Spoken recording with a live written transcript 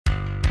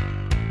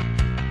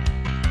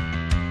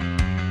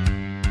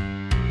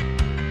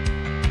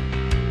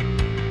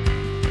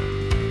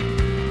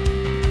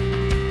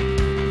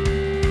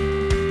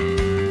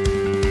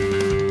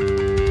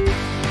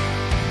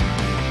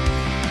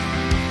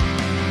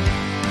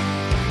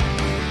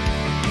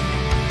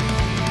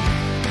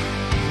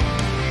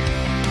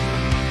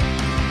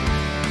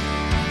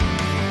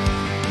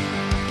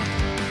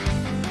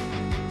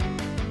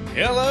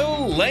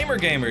Lamer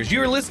Gamers.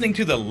 You are listening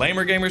to the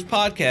Lamer Gamers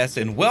podcast,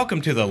 and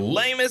welcome to the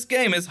Lamest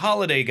Gamest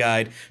Holiday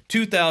Guide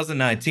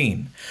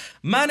 2019.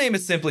 My name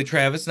is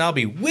simplyTravis, and I'll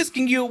be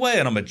whisking you away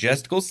on a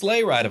majestical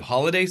sleigh ride of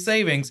holiday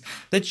savings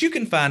that you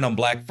can find on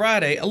Black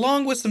Friday,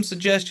 along with some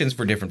suggestions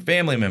for different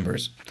family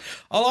members.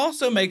 I'll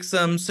also make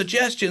some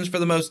suggestions for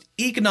the most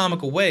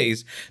economical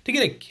ways to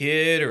get a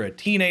kid or a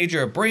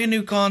teenager a brand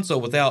new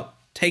console without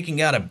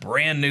taking out a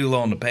brand new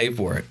loan to pay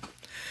for it.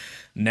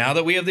 Now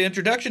that we have the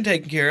introduction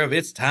taken care of,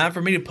 it's time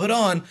for me to put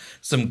on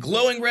some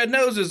glowing red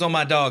noses on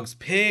my dogs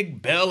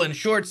Pig, Belle, and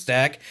Short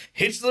Stack,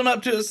 hitch them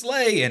up to a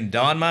sleigh, and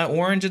don my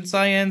orange and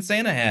cyan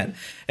Santa hat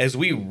as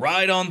we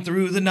ride on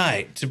through the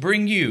night to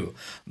bring you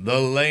the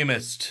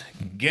Lamest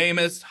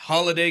Gamest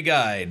Holiday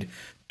Guide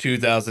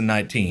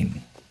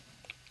 2019.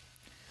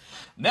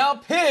 Now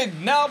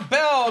Pig, now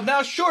Belle,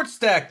 now Short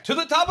Stack, to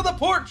the top of the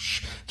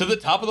porch, to the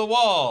top of the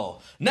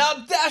wall. Now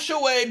dash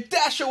away,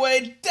 dash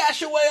away,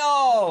 dash away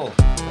all!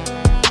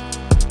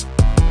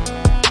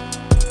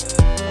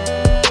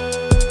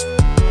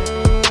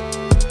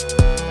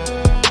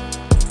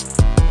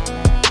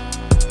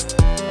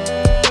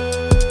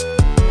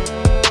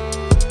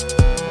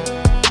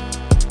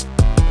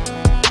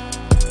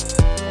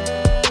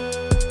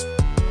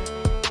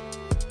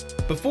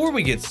 Before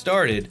we get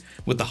started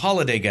with the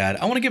holiday guide,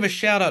 I want to give a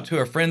shout out to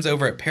our friends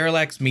over at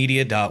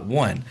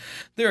parallaxmedia.one.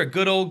 They're a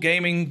good old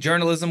gaming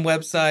journalism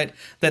website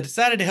that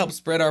decided to help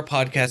spread our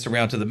podcast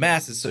around to the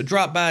masses, so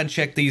drop by and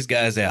check these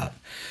guys out.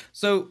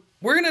 So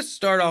we're going to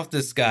start off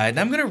this guide, and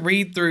I'm going to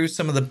read through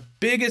some of the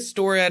biggest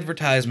story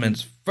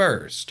advertisements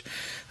first.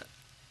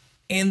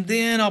 And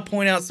then I'll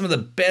point out some of the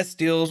best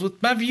deals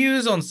with my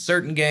views on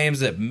certain games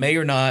that may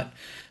or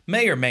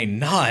may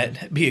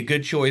not be a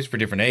good choice for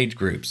different age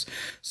groups.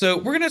 So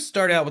we're going to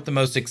start out with the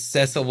most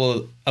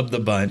accessible of the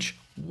bunch,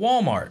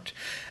 Walmart.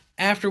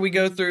 After we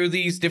go through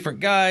these different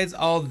guides,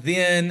 I'll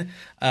then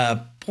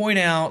point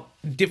out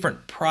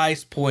different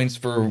price points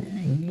for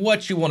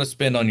what you want to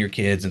spend on your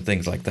kids and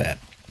things like that.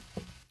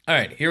 All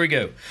right, here we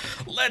go.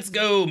 Let's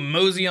go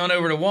mosey on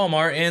over to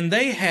Walmart, and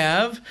they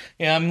have.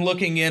 I'm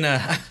looking in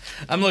a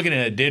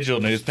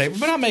digital newspaper,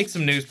 but I'll make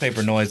some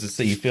newspaper noises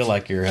so you feel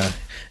like you're,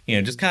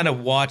 just kind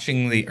of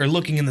watching or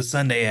looking in the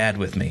Sunday ad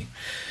with me.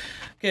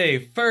 Okay,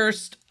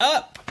 first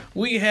up,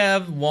 we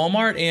have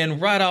Walmart,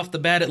 and right off the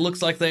bat, it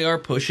looks like they are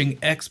pushing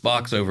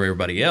Xbox over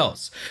everybody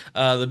else.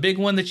 The big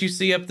one that you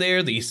see up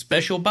there, the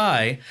special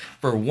buy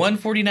for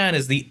 $149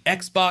 is the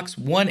Xbox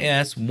One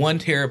S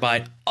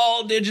 1TB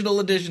all digital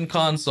edition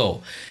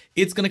console.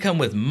 It's going to come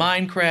with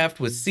Minecraft,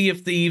 with Sea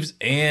of Thieves,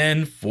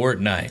 and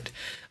Fortnite.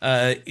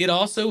 It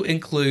also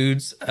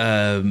includes...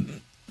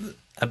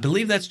 I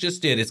believe that's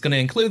just it. It's going to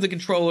include the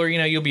controller.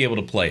 You'll be able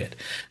to play it.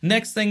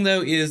 Next thing,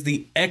 though, is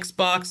the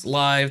Xbox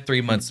Live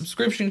 3-month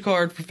subscription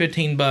card for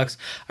 $15.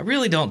 I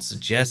really don't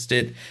suggest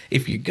it.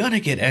 If you're going to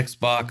get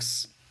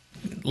Xbox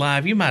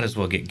Live, you might as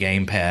well get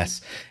Game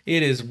Pass.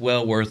 It is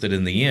well worth it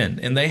in the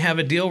end. And they have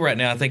a deal right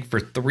now, I think, for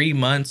 3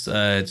 months.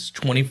 It's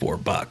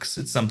 $24.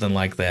 It's something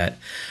like that.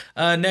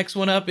 Next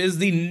one up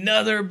is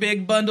another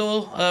big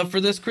bundle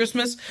for this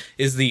Christmas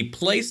is the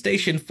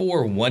PlayStation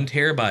 4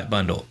 1TB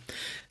bundle.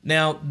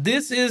 Now,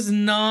 this is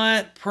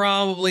not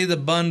probably the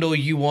bundle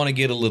you want to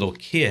get a little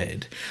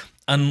kid,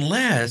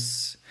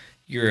 unless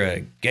you're a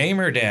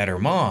gamer dad or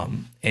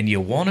mom and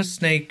you want to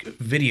snake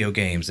video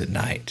games at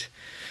night.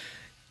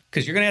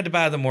 Because you're going to have to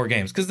buy them more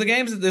games. Because the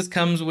games that this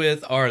comes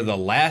with are The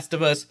Last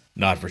of Us,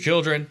 not for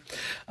children.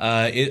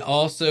 It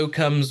also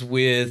comes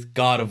with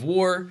God of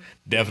War,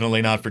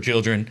 definitely not for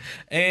children.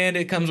 And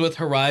it comes with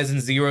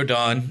Horizon Zero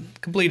Dawn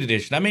Complete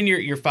Edition. I mean,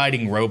 you're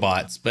fighting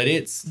robots, but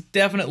it's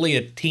definitely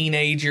a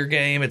teenager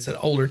game. It's an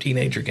older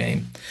teenager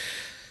game.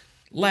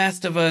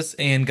 Last of Us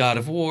and God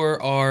of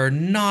War are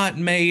not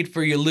made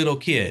for your little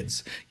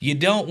kids. You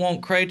don't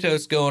want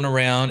Kratos going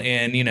around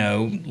and,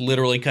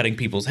 literally cutting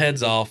people's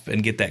heads off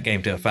and get that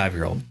game to a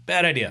 5-year-old.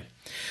 Bad idea.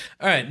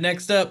 All right,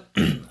 next up,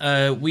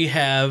 we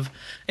have,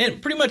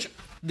 and pretty much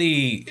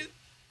the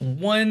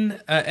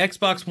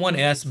Xbox One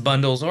S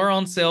bundles are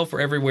on sale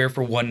for everywhere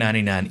for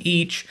 $199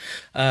 each.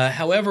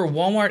 However,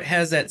 Walmart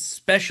has that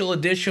special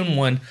edition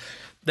one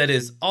that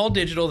is all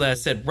digital that I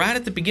said right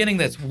at the beginning,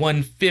 that's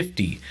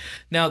 $150.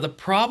 Now, the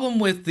problem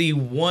with the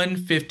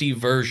 $150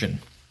 version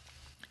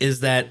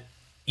is that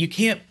you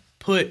can't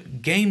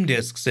put game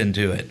discs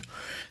into it.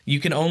 You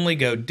can only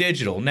go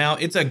digital. Now,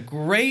 it's a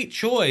great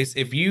choice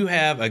if you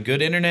have a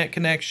good internet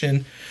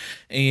connection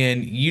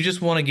and you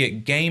just want to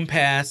get Game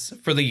Pass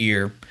for the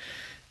year,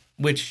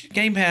 which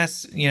Game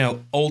Pass,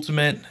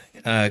 Ultimate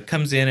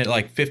comes in at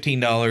like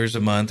 $15 a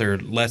month or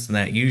less than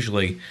that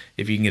usually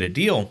if you can get a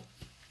deal.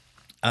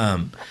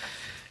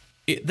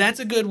 That's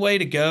a good way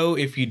to go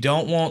if you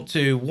don't want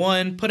to,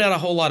 one, put out a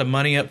whole lot of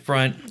money up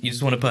front. You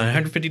just want to put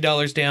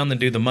 $150 down, then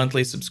do the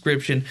monthly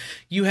subscription.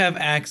 You have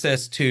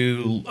access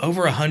to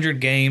over 100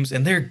 games,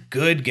 and they're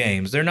good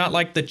games. They're not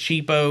like the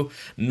cheapo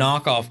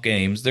knockoff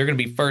games. They're going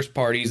to be first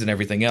parties and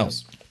everything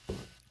else.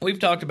 We've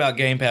talked about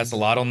Game Pass a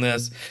lot on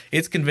this.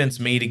 It's convinced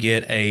me to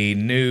get a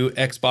new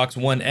Xbox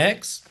One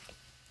X.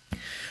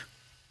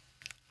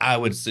 I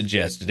would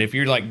suggest it. If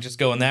you're like just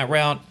going that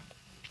route,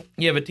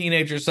 you have a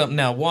teenager or something,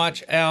 now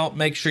watch out.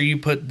 Make sure you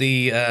put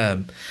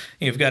the,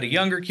 you've got a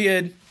younger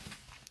kid,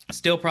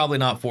 still probably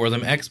not for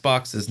them.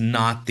 Xbox is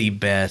not the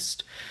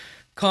best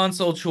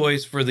console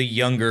choice for the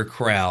younger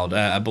crowd,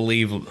 I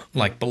believe,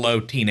 like below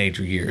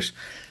teenager years.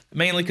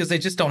 Mainly because they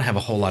just don't have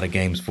a whole lot of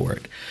games for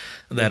it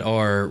that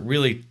are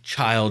really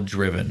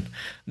child-driven.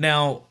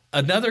 Now,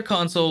 another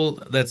console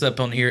that's up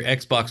on here,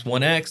 Xbox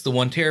One X, the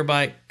 1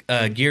 terabyte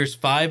Gears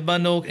 5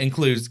 bundle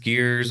includes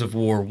Gears of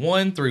War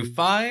 1 through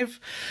 5.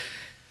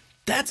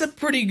 That's a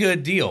pretty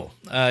good deal.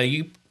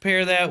 You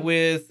pair that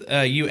with,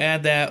 you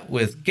add that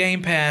with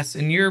Game Pass,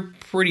 and you're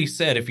pretty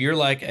set. If you're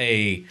like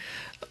a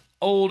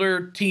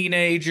older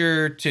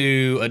teenager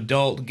to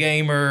adult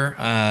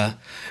gamer,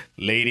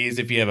 ladies,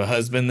 if you have a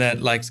husband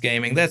that likes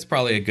gaming, that's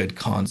probably a good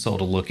console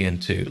to look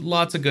into.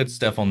 Lots of good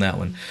stuff on that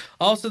one.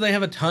 Also, they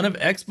have a ton of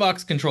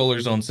Xbox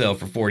controllers on sale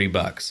for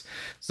 $40.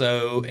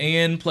 So,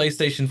 and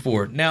PlayStation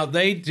 4. Now,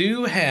 they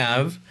do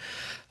have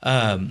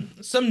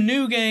some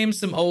new games,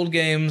 some old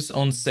games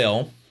on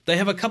sale. They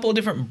have a couple of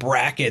different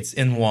brackets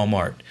in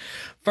Walmart.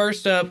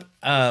 First up,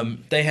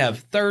 they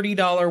have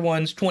 $30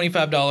 ones,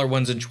 $25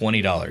 ones, and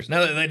 $20.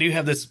 Now, they do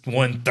have this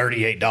one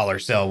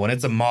 $38 sale one.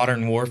 It's a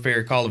Modern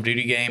Warfare Call of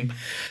Duty game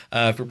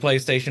for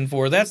PlayStation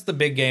 4. That's the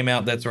big game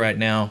out that's right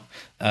now.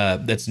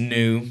 That's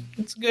new.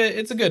 It's good.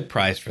 It's a good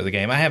price for the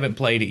game. I haven't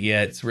played it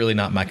yet. It's really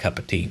not my cup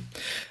of tea.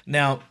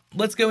 Now,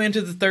 let's go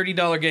into the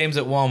 $30 games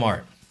at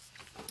Walmart.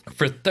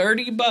 For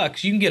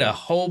 $30, you can get a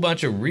whole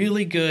bunch of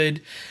really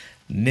good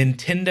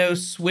Nintendo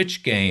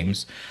Switch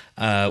games,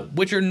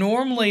 which are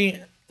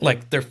normally,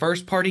 like, their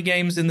first-party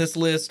games in this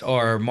list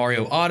are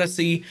Mario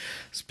Odyssey,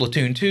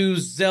 Splatoon 2,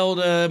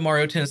 Zelda,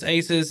 Mario Tennis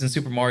Aces, and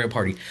Super Mario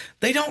Party.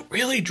 They don't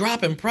really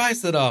drop in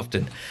price that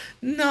often.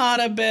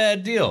 Not a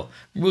bad deal.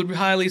 Would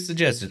highly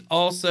suggest it.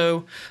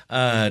 Also,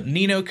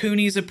 Ni no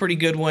Kuni is a pretty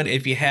good one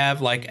if you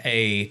have, like,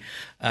 a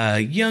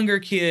younger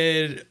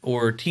kid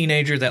or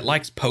teenager that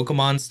likes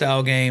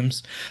Pokemon-style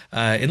games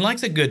and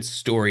likes a good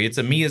story. It's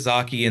a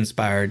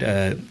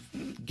Miyazaki-inspired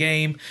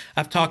game.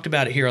 I've talked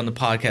about it here on the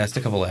podcast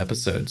a couple of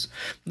episodes.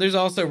 There's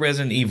also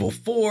Resident Evil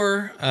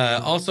 4,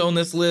 also on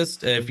this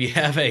list. If you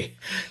have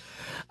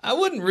I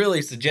wouldn't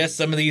really suggest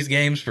some of these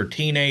games for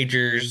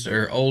teenagers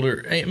or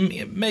older,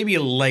 maybe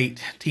a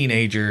late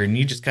teenager, and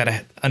you just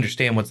gotta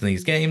understand what's in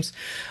these games.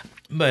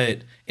 But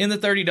in the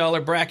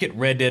 $30 bracket,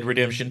 Red Dead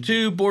Redemption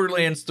 2,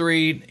 Borderlands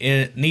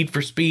 3, Need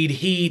for Speed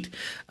Heat,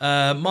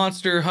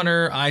 Monster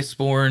Hunter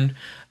Iceborne,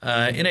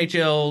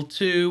 NHL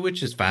 2,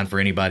 which is fine for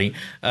anybody,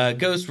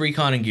 Ghost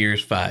Recon, and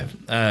Gears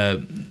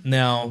 5.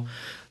 Now,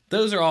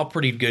 those are all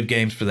pretty good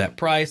games for that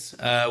price.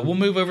 We'll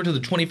move over to the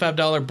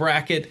 $25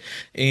 bracket,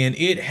 and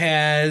it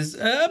has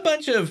a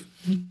bunch of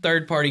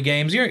third-party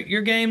games.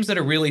 Your games that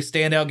are really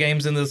standout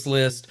games in this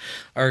list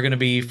are going to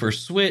be for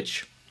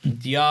Switch,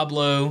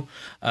 Diablo,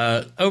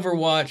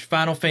 Overwatch,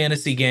 Final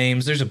Fantasy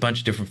games. There's a bunch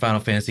of different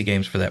Final Fantasy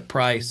games for that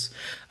price.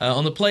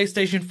 On the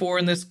PlayStation 4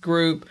 in this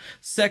group,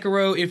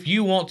 Sekiro, if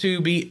you want to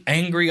be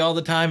angry all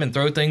the time and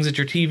throw things at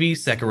your TV,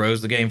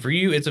 Sekiro's the game for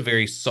you. It's a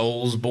very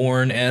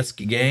Soulsborne-esque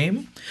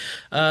game.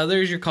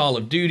 There's your Call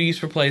of Duties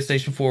for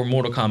PlayStation 4,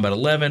 Mortal Kombat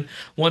 11.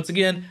 Once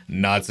again,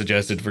 not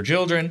suggested for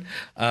children.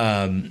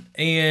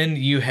 And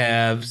you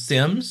have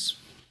Sims.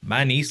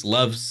 My niece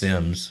loves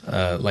Sims,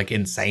 like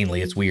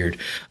insanely. It's weird.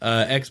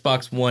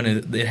 Xbox One,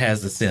 it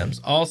has The Sims.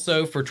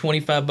 Also, for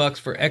 $25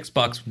 for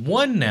Xbox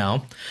One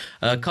now,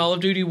 Call of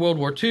Duty World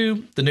War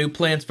II, the new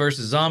Plants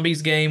vs.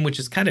 Zombies game, which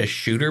is kind of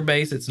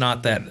shooter-based. It's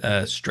not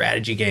that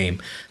strategy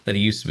game that it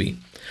used to be.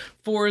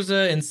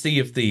 Forza and Sea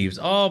of Thieves,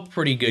 all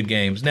pretty good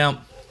games.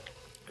 Now,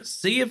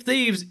 Sea of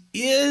Thieves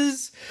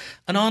is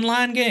an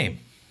online game.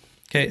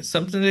 Okay,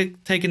 something to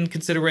take into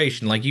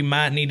consideration. Like, you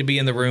might need to be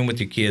in the room with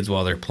your kids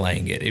while they're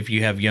playing it. If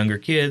you have younger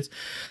kids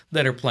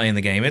that are playing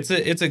the game, it's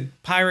a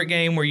pirate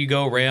game where you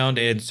go around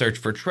and search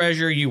for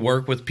treasure. You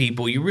work with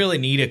people. You really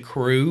need a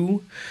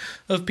crew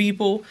of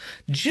people.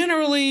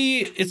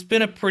 Generally, it's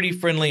been a pretty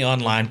friendly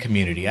online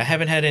community. I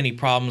haven't had any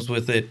problems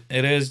with it.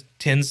 It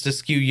tends to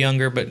skew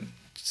younger, but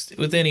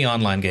with any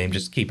online game,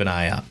 just keep an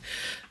eye out.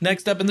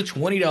 Next up in the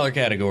 $20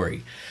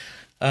 category.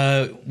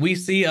 We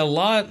see a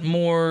lot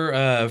more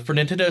for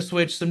Nintendo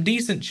Switch, some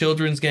decent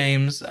children's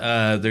games.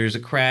 There's a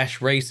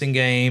Crash racing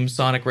game,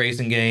 Sonic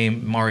racing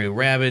game, Mario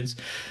Rabbids.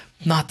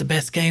 Not the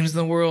best games in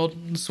the world.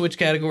 The Switch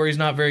category is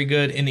not very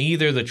good. In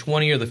either the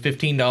 $20 or the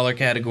 $15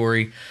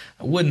 category,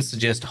 I wouldn't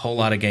suggest a whole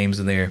lot of games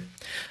in there.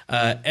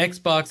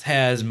 Xbox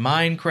has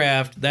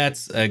Minecraft.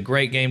 That's a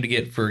great game to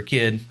get for a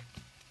kid.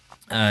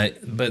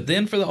 But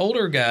then for the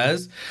older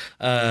guys,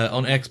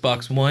 on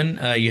Xbox One,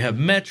 you have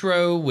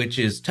Metro, which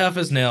is tough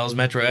as nails,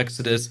 Metro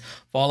Exodus,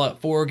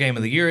 Fallout 4 Game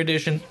of the Year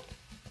Edition.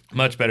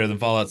 Much better than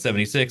Fallout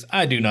 76.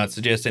 I do not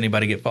suggest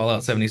anybody get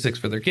Fallout 76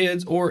 for their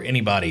kids or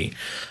anybody.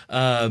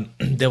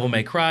 Devil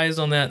May Cry is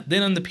on that.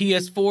 Then on the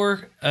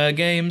PS4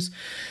 games,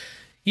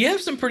 you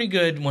have some pretty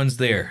good ones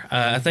there.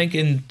 I think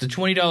in the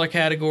 $20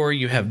 category,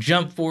 you have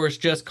Jump Force,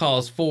 Just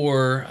Cause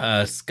 4,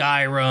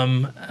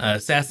 Skyrim,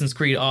 Assassin's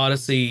Creed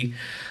Odyssey,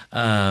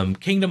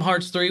 Kingdom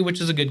Hearts 3, which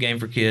is a good game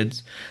for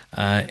kids.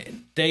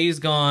 Days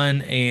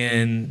Gone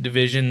and The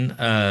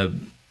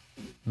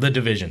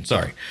Division,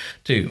 sorry,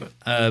 too.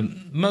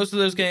 Most of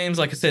those games,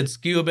 like I said,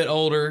 skew a bit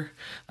older,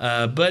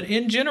 but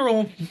in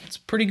general, it's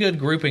a pretty good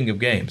grouping of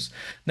games.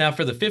 Now,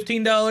 for the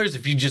 $15,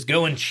 if you just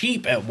going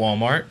cheap at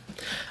Walmart,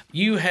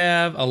 you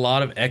have a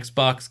lot of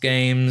Xbox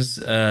games.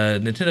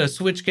 Nintendo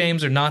Switch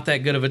games are not that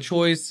good of a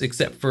choice,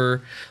 except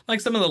for like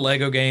some of the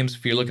Lego games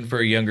if you're looking for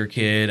a younger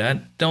kid.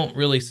 I don't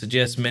really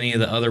suggest many of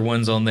the other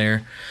ones on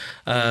there.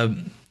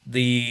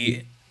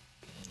 The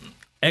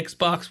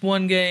Xbox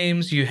One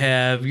games, you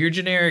have your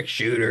generic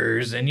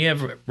shooters, and you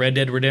have Red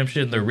Dead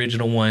Redemption, the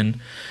original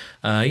one.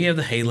 You have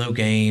the Halo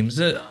games,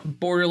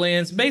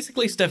 Borderlands,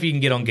 basically stuff you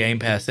can get on Game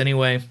Pass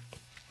anyway.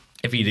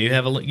 If you do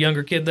have a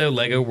younger kid, though,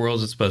 Lego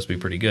Worlds is supposed to be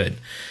pretty good.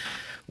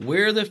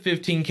 Where the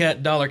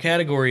 $15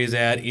 category is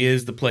at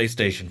is the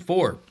PlayStation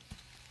 4.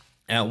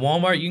 At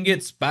Walmart, you can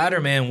get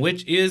Spider-Man,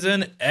 which is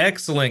an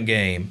excellent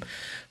game,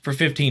 for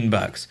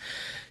 $15.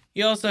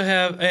 You also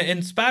have,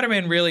 and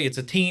Spider-Man, really, it's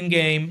a teen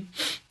game.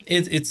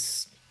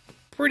 It's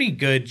pretty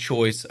good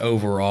choice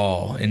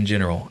overall in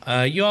general.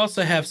 You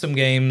also have some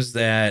games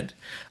that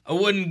I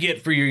wouldn't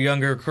get for your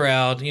younger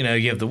crowd. You know,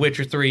 you have The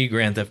Witcher 3,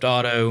 Grand Theft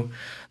Auto,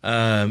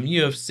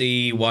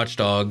 UFC, Watch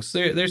Dogs.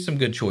 There's some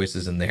good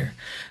choices in there.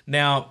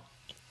 Now,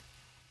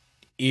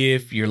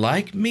 if you're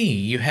like me,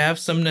 you have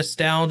some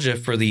nostalgia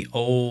for the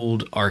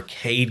old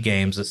arcade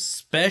games,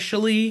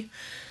 especially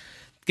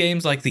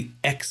games like the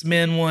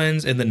X-Men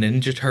ones and the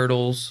Ninja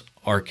Turtles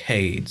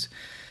arcades.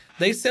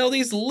 They sell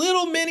these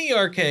little mini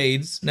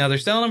arcades. Now, they're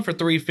selling them for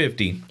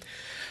 $350.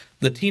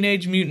 The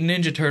Teenage Mutant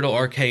Ninja Turtle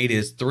arcade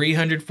is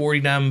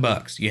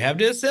 $349. You have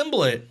to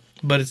assemble it,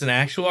 but it's an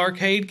actual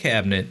arcade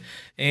cabinet.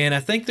 And I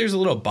think there's a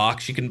little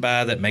box you can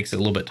buy that makes it a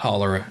little bit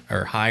taller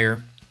or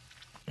higher.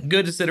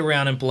 Good to sit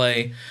around and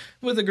play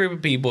with a group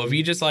of people. If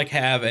you just like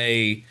have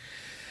a,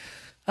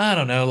 I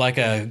don't know, like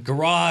a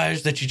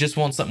garage that you just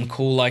want something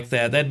cool like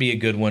that, that'd be a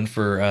good one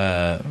for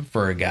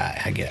a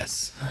guy, I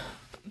guess.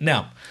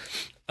 Now,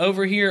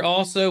 over here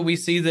also, we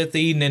see that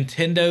the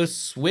Nintendo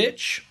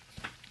Switch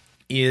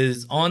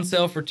is on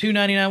sale for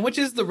 $299, which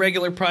is the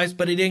regular price,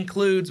 but it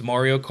includes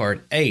Mario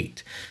Kart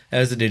 8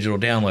 as a digital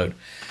download.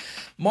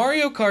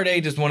 Mario Kart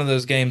 8 is one of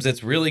those games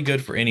that's really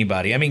good for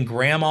anybody. I mean,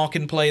 grandma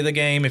can play the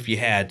game if you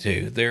had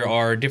to. There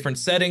are different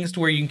settings to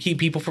where you can keep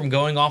people from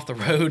going off the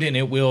road, and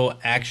it will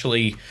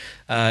actually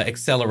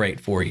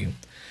accelerate for you.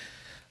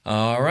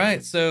 All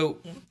right, so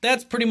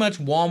that's pretty much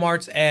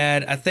Walmart's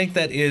ad. I think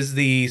that is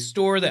the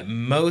store that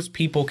most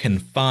people can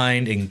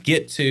find and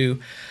get to.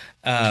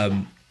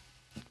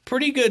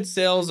 Pretty good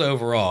sales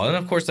overall. And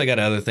of course, they got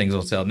other things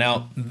on sale.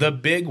 Now, the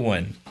big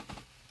one,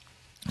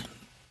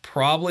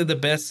 probably the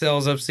best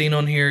sales I've seen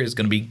on here, is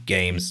going to be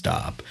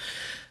GameStop.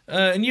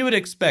 And you would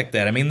expect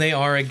that. I mean, they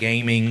are a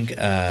gaming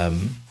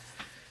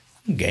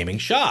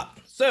shop.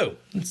 So,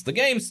 it's the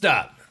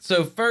GameStop.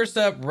 So first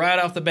up, right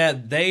off the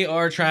bat, they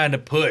are trying to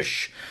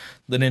push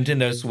the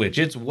Nintendo Switch.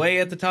 It's way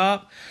at the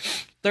top.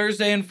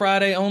 Thursday and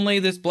Friday only,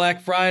 this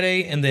Black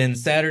Friday, and then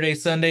Saturday,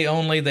 Sunday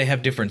only. They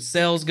have different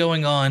sales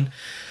going on.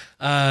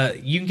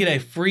 You can get a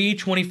free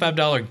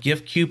 $25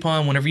 gift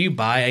coupon whenever you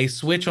buy a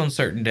Switch on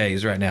certain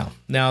days right now.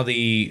 Now,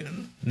 the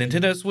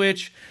Nintendo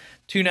Switch,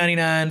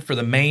 $299 for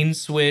the main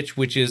Switch,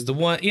 which is the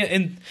one. Yeah,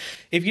 and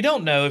if you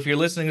don't know, if you're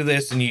listening to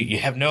this and you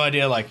have no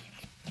idea, like,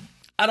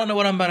 I don't know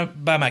what I'm going to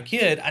buy my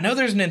kid. I know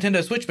there's a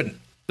Nintendo Switch, but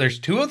there's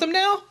two of them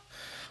now? What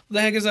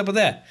the heck is up with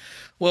that?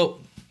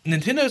 Well,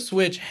 Nintendo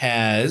Switch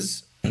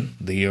has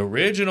the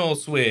original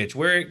Switch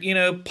where it, you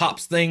know,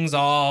 pops things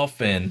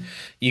off and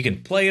you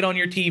can play it on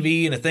your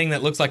TV in a thing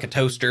that looks like a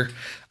toaster.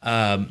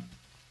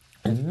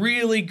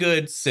 Really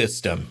good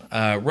system.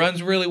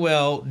 Runs really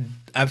well.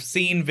 I've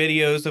seen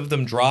videos of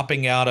them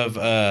dropping out of,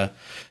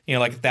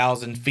 like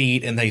 1,000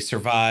 feet, and they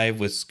survive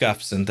with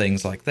scuffs and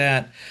things like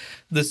that.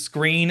 The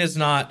screen is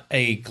not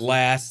a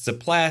glass, it's a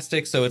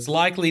plastic, so it's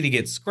likely to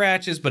get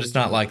scratches, but it's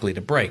not likely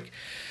to break.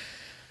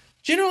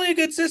 Generally a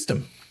good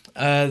system.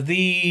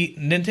 The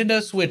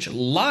Nintendo Switch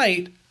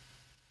Lite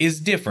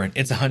is different.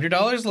 It's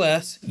 $100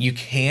 less. You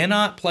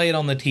cannot play it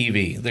on the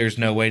TV. There's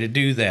no way to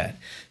do that.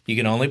 You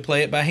can only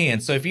play it by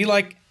hand. So if you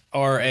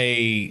are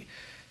a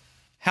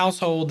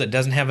household that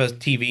doesn't have a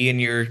TV in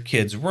your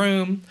kid's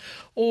room,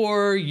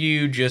 or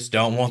you just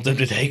don't want them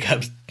to take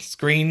up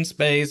screen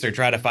space or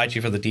try to fight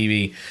you for the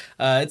TV,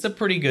 it's a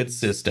pretty good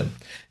system.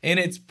 And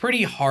it's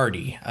pretty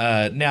hardy.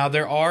 Now,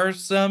 there are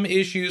some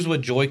issues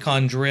with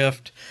Joy-Con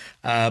drift,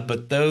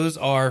 but those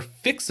are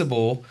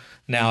fixable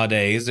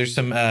nowadays. There's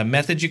some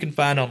methods you can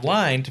find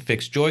online to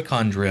fix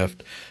Joy-Con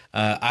drift.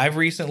 I've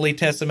recently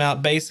tested them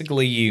out.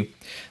 Basically,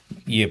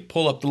 you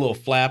pull up the little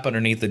flap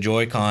underneath the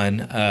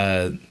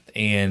Joy-Con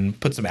and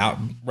put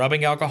some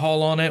rubbing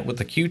alcohol on it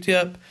with a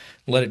Q-tip,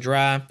 let it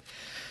dry.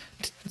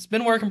 It's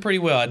been working pretty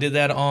well. I did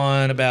that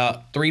on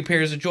about 3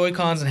 pairs of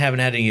Joy-Cons and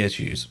haven't had any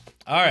issues.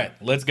 All right,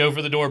 let's go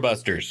for the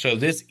doorbusters. So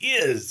this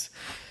is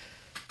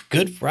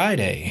Good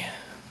Friday.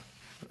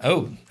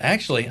 Oh,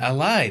 actually, I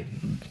lied.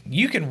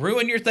 You can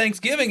ruin your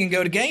Thanksgiving and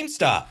go to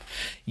GameStop.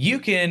 You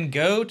can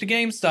go to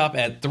GameStop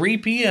at 3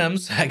 p.m.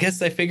 I guess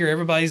they figure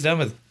everybody's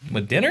done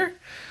with dinner.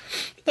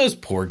 Those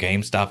poor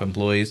GameStop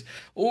employees.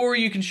 Or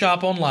you can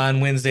shop online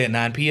Wednesday at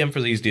 9 p.m.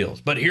 for these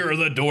deals. But here are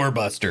the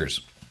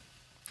doorbusters.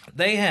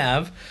 They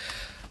have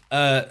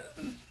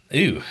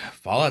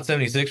Fallout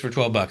 76 for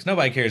 $12.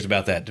 Nobody cares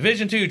about that.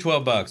 Division 2,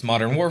 $12.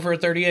 Modern Warfare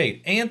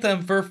 38.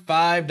 Anthem for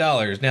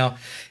 $5. Now,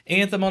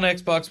 Anthem on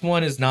Xbox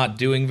One is not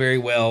doing very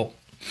well.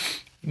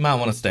 You might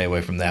want to stay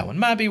away from that one.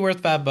 Might be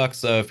worth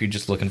 $5 though if you're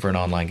just looking for an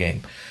online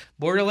game.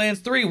 Borderlands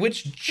 3,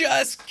 which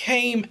just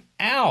came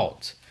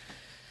out.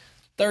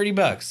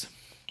 $30.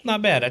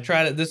 Not bad. I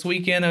tried it this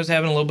weekend. I was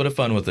having a little bit of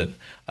fun with it.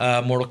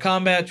 Mortal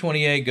Kombat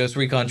 28, Ghost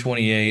Recon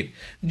 28.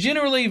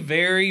 Generally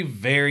very,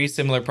 very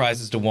similar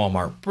prices to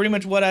Walmart. Pretty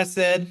much what I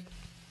said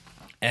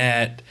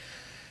at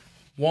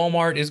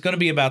Walmart is going to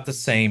be about the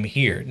same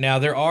here. Now,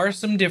 there are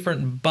some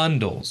different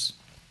bundles.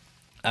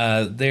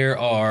 There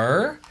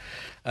are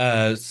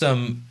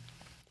some...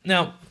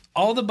 Now,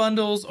 all the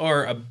bundles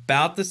are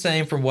about the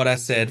same from what I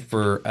said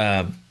for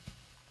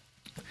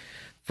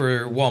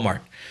Walmart.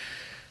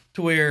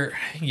 To where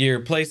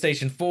your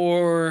PlayStation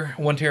 4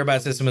 1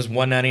 terabyte system is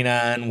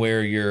 $199,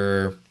 where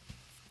your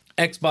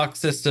Xbox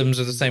systems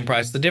are the same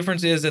price. The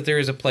difference is that there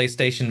is a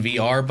PlayStation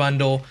VR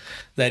bundle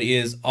that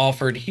is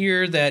offered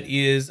here that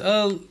is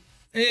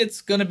it's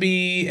going to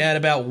be at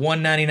about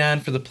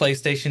 $199 for the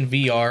PlayStation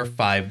VR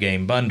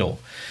 5-game bundle.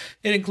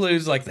 It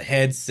includes like the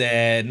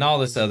headset and all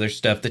this other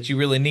stuff that you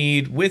really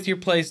need with your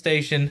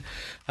PlayStation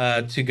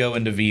to go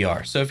into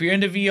VR. So if you're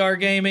into VR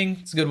gaming,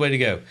 it's a good way to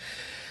go.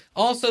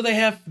 Also, they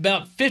have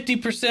about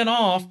 50%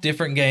 off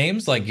different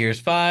games like Gears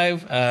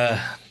 5.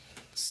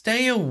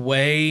 Stay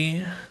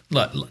away.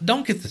 Look,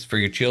 don't get this for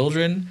your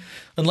children.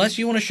 Unless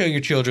you want to show your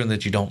children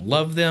that you don't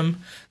love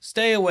them,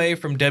 stay away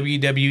from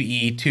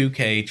WWE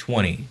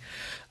 2K20.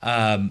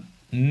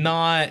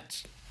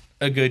 Not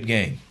a good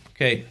game.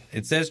 Okay,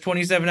 it says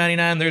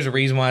 $27.99. There's a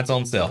reason why it's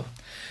on sale.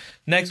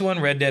 Next one,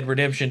 Red Dead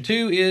Redemption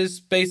 2, is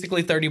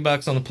basically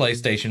 $30 on the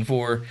PlayStation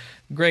 4.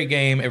 Great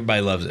game.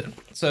 Everybody loves it.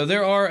 So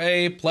there are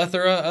a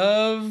plethora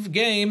of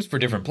games for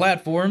different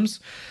platforms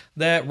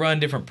that run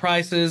different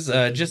prices.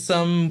 Just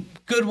some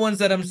good ones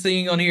that I'm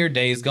seeing on here.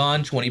 Days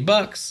Gone,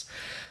 $20.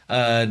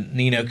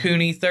 Ni no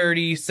Kuni,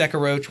 $30.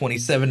 Sekiro,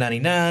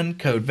 $27.99.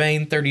 Code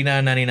Vein,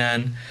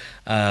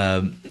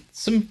 $39.99.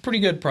 Some pretty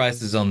good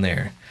prices on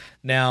there.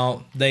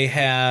 Now, they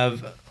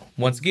have,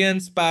 once again,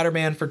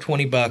 Spider-Man for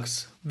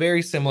 $20.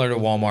 Very similar to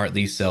Walmart,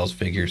 these sales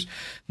figures.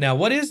 Now,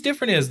 what is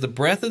different is the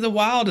Breath of the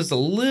Wild is a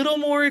little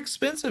more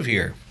expensive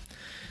here.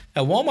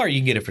 At Walmart, you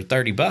can get it for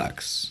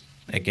 $30.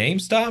 At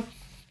GameStop,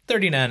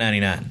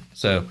 $39.99.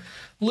 So,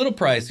 a little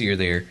pricier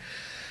there.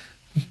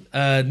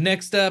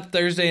 Next up,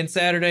 Thursday and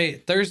Saturday.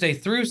 Thursday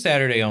through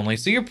Saturday only.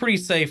 So, you're pretty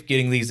safe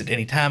getting these at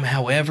any time.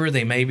 However,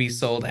 they may be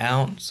sold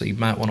out, so you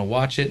might want to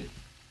watch it.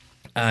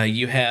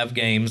 You have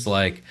games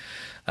like,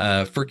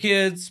 for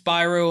kids,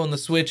 Spyro on the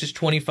Switch is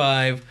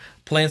 $25.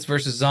 Plants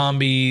vs.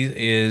 Zombies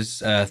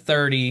is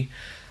 $30.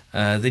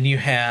 Then you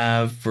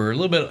have, for a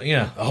little bit,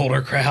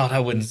 older crowd, I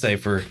wouldn't say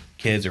for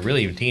kids or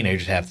really even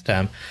teenagers half the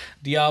time,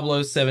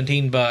 Diablo's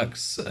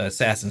 $17.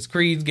 Assassin's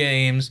Creed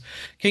games.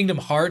 Kingdom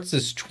Hearts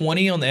is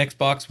 $20 on the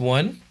Xbox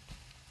One.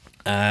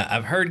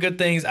 I've heard good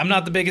things. I'm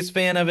not the biggest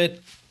fan of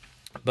it,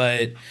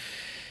 but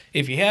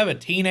if you have a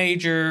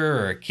teenager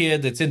or a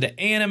kid that's into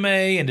anime,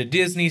 into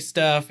Disney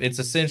stuff, it's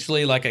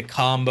essentially like a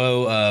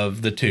combo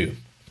of the two.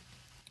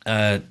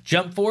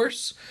 Jump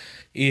Force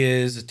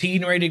is a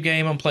teen-rated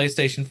game on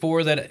PlayStation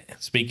 4 that,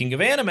 speaking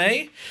of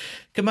anime,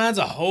 combines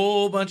a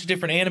whole bunch of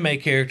different anime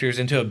characters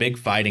into a big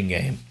fighting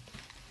game.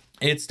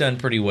 It's done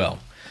pretty well.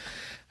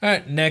 All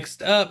right,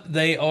 next up,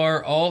 they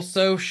are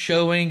also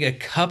showing a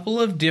couple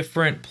of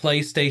different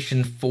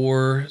PlayStation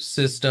 4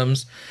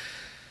 systems.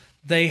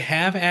 They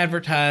have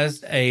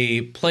advertised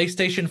a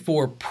PlayStation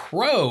 4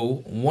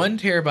 Pro 1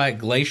 terabyte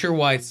Glacier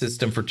White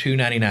system for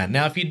 $299.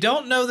 Now, if you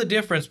don't know the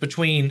difference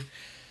between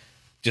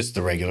just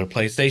the regular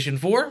PlayStation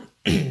 4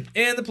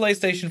 and the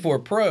PlayStation 4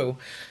 Pro,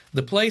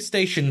 the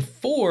PlayStation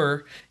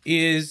 4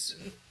 is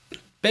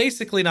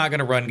basically not going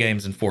to run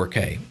games in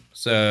 4K.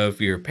 So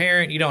if you're a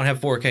parent, you don't have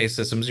 4K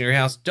systems in your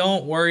house,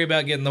 don't worry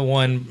about getting the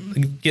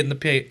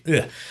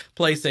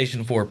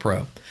PlayStation 4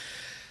 Pro.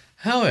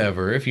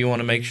 However, if you want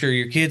to make sure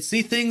your kids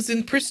see things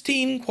in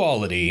pristine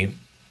quality,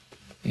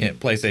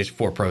 PlayStation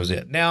 4 Pro's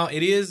it. Now,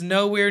 it is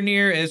nowhere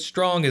near as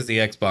strong as the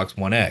Xbox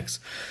One X.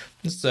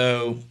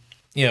 So,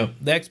 the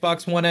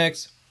Xbox One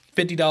X,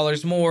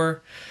 $50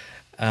 more.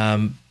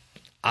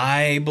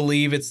 I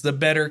believe it's the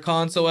better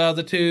console out of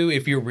the two.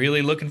 If you're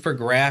really looking for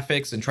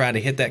graphics and trying to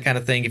hit that kind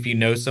of thing, if you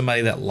know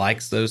somebody that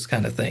likes those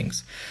kind of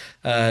things,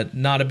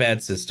 not a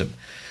bad system.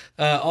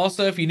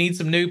 Also, if you need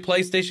some new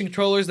PlayStation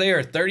controllers, they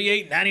are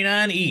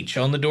 $38.99 each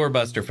on the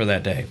doorbuster for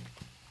that day.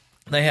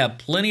 They have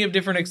plenty of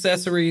different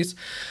accessories.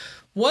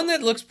 One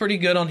that looks pretty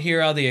good on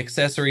here out of the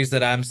accessories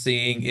that I'm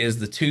seeing is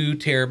the 2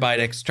 terabyte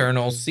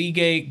external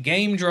Seagate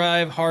Game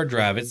Drive hard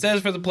drive. It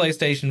says for the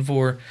PlayStation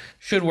 4,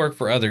 should work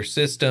for other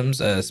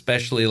systems,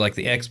 especially like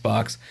the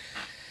Xbox.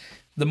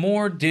 The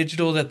more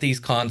digital that these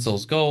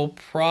consoles go,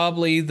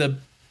 probably the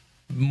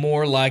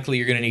more likely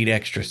you're going to need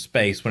extra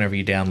space whenever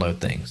you download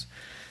things.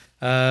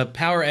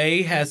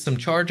 PowerA has some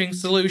charging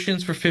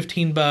solutions for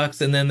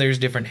 $15, and then there's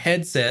different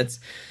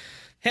headsets.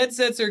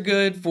 Headsets are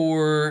good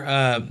for,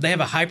 they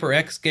have a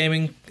HyperX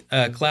gaming,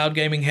 cloud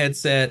gaming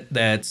headset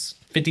that's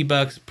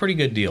 $50, pretty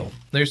good deal.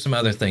 There's some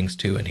other things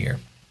too in here.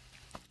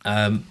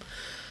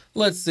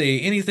 Let's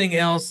see, anything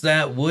else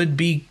that would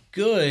be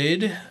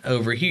good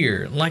over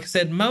here? Like I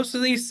said, most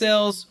of these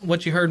sales,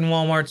 what you heard in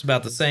Walmart's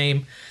about the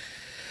same.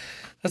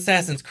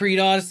 Assassin's Creed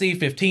Odyssey,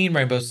 15,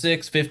 Rainbow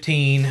Six,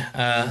 15,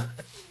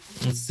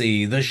 let's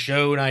see, The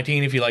Show,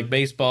 19, if you like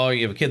baseball,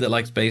 you have a kid that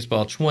likes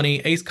baseball, 20.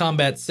 Ace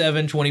Combat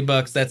 7,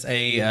 $20. That's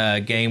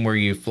a game where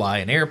you fly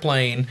an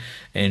airplane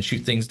and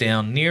shoot things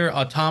down. Nier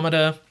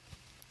Automata,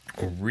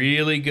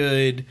 really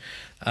good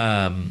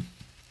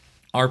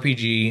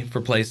RPG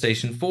for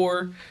PlayStation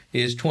 4,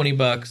 is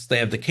 $20. They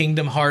have the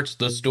Kingdom Hearts,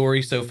 the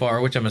story so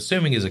far, which I'm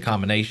assuming is a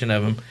combination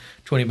of them,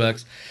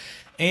 $20.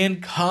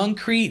 And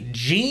Concrete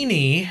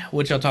Genie,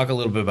 which I'll talk a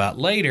little bit about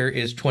later,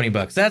 is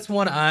 $20. That's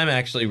one I'm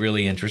actually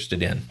really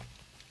interested in.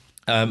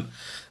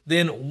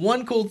 Then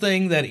one cool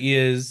thing that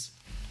is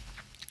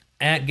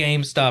at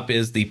GameStop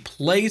is the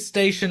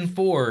PlayStation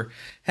 4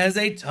 has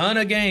a ton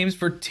of games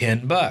for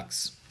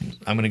 $10.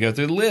 I'm going to go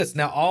through the list.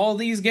 Now, all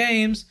these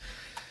games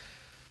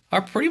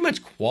are pretty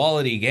much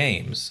quality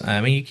games. I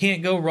mean, you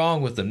can't go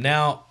wrong with them.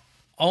 Now,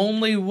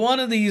 only one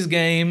of these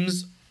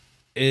games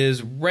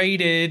is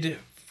rated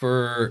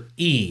for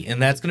E,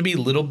 and that's going to be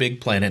Little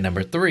Big Planet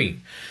number 3.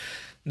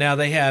 Now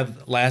they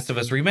have Last of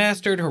Us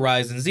Remastered,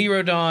 Horizon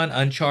Zero Dawn,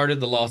 Uncharted: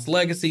 The Lost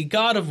Legacy,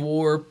 God of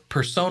War,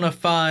 Persona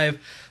 5,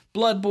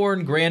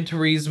 Bloodborne, Gran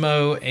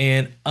Turismo,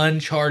 and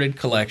Uncharted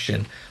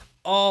Collection.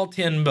 All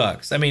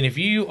 $10. I mean, if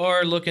you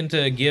are looking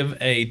to give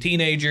a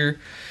teenager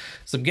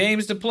some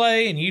games to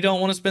play and you don't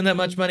want to spend that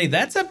much money,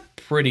 that's a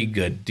pretty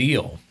good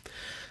deal.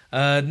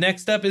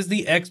 Next up is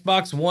the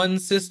Xbox One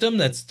system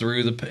that's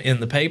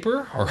in the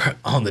paper or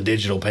on the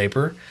digital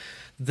paper.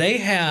 They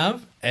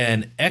have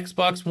an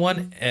Xbox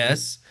One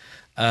S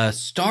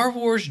Star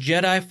Wars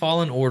Jedi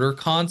Fallen Order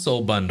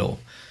console bundle.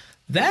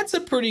 That's a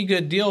pretty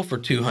good deal for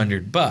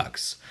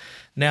 $200.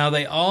 Now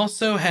they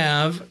also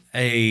have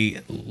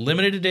a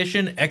limited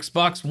edition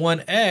Xbox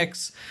One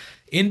X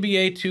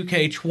NBA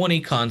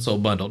 2K20 console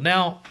bundle.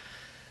 Now,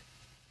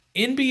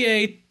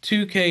 NBA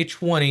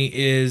 2K20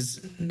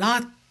 is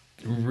not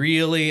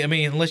really, I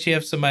mean, unless you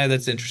have somebody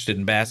that's interested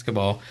in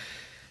basketball,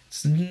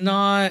 it's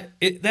not,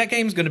 that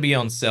game's going to be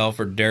on sale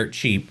for dirt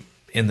cheap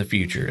in the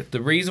future.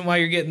 The reason why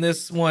you're getting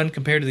this one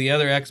compared to the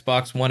other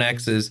Xbox One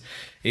X's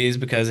is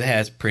because it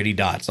has pretty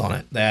dots on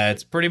it.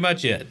 That's pretty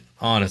much it,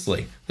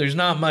 honestly. There's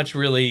not much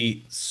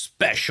really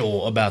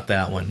special about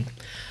that one.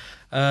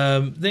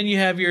 Then you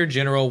have your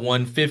general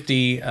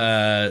 150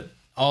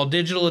 all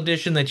digital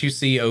edition that you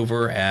see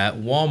over at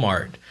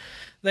Walmart.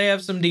 They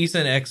have some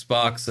decent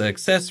Xbox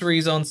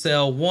accessories on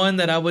sale. One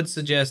that I would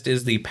suggest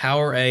is the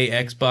PowerA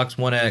Xbox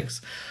One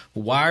X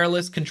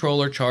wireless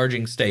controller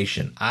charging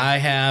station. I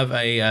have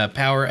a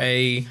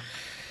PowerA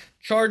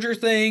charger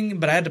thing,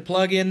 but I had to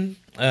plug in.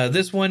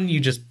 This one, you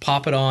just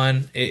pop it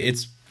on.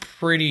 It's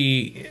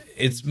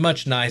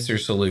much nicer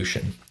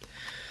solution.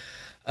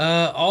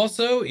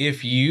 Also,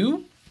 if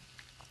you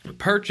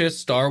purchase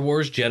Star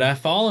Wars Jedi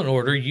Fallen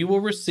Order, you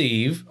will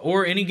receive,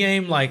 or any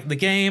game like the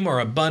game or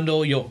a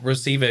bundle, you'll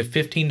receive a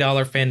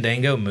 $15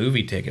 Fandango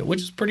movie ticket,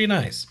 which is pretty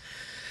nice.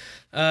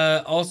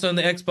 Also in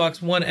the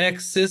Xbox One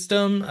X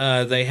system,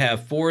 they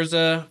have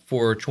Forza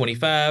for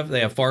 $25, they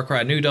have Far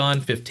Cry New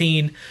Dawn,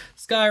 $15,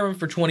 Skyrim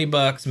for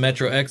 $20,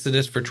 Metro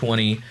Exodus for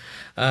 $20.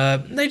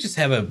 They just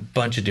have a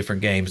bunch of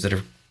different games that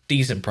are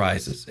decent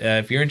prices.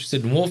 If you're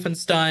interested in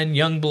Wolfenstein,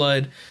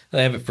 Youngblood,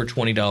 they have it for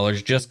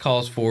 $20. Just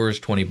Cause 4 is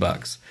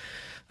 $20.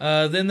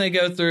 Then they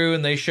go through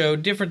and they show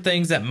different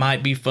things that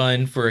might be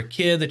fun for a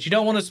kid that you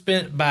don't want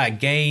to buy a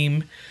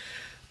game,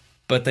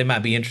 but they might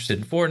be interested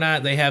in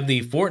Fortnite. They have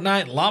the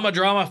Fortnite Llama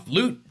Drama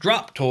Flute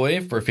Drop Toy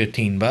for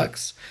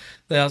 $15.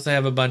 They also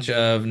have a bunch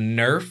of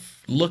Nerf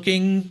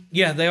looking,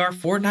 yeah, they are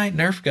Fortnite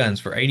Nerf guns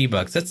for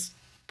 $80. That's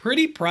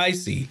pretty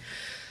pricey.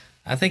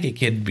 I think a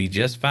kid would be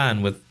just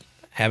fine with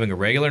having a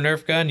regular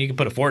Nerf gun. You can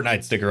put a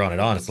Fortnite sticker on it,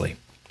 honestly.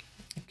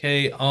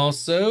 Okay,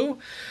 also,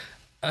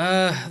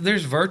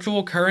 there's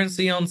virtual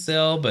currency on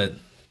sale, but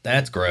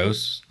that's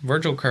gross.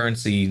 Virtual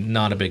currency,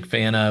 not a big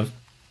fan of.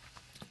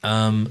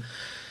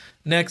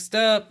 Next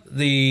up,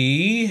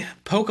 the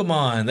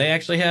Pokemon. They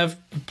actually have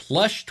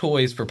plush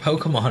toys for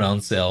Pokemon on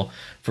sale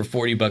for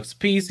 $40 a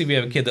piece. If you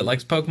have a kid that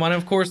likes Pokemon, and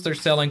of course, they're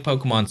selling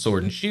Pokemon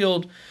Sword and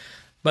Shield,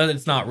 but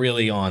it's not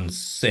really on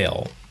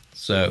sale.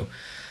 So,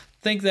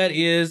 I think that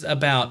is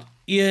about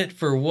it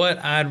for what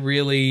I'd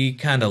really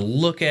kind of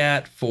look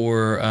at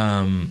for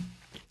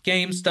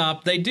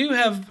GameStop. They do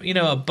have, you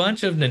know, a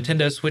bunch of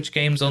Nintendo Switch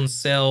games on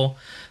sale.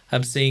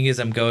 I'm seeing as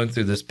I'm going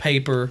through this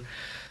paper.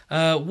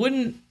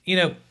 Wouldn't,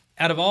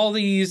 out of all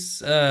these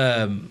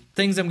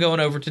things I'm going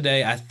over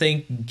today, I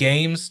think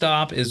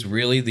GameStop is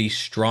really the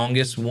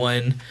strongest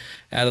one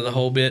out of the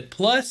whole bit.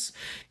 Plus,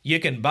 you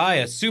can buy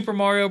a Super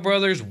Mario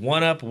Brothers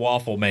 1-Up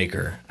waffle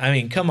maker. I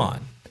mean, come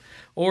on.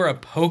 Or a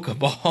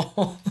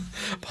Pokeball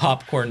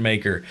popcorn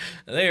maker.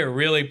 They are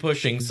really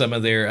pushing some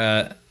of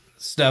their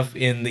stuff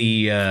in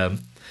the,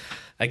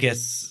 I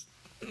guess,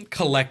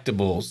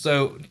 collectibles.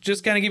 So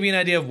just kind of give you an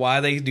idea of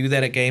why they do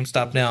that at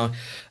GameStop now.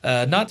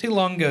 Not too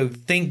long ago,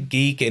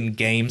 ThinkGeek and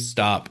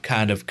GameStop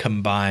kind of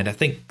combined. I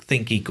think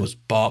ThinkGeek was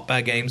bought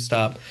by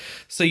GameStop,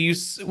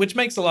 which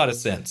makes a lot of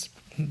sense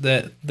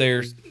that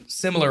there's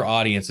similar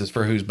audiences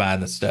for who's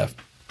buying this stuff.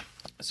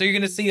 So you're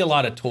going to see a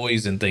lot of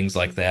toys and things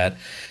like that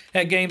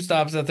at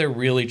GameStops that they're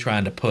really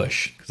trying to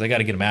push because they got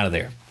to get them out of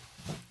there.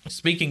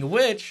 Speaking of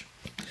which,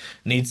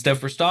 need stuff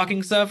for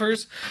stocking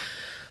stuffers?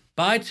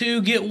 Buy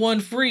 2, get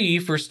 1 free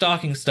for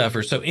stocking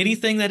stuffers. So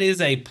anything that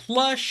is a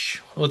plush,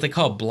 what they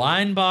call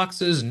blind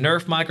boxes,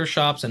 Nerf Micro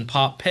Shops, and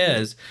Pop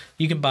Pez,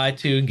 you can buy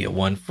 2 and get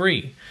 1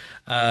 free.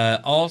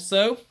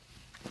 Also,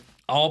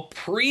 all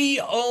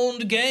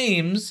pre-owned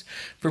games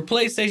for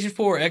PlayStation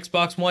 4,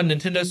 Xbox One,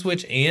 Nintendo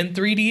Switch, and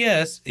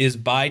 3DS is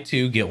buy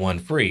 2, get 1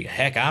 free.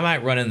 Heck, I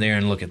might run in there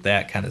and look at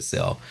that kind of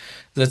sale.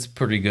 That's a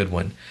pretty good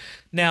one.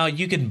 Now,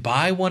 you can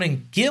buy 1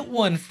 and get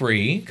 1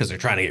 free, because they're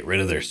trying to get rid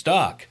of their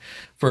stock,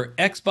 for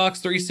Xbox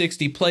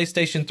 360,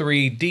 PlayStation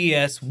 3,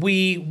 DS,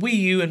 Wii, Wii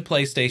U, and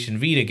PlayStation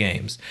Vita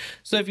games.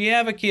 So if you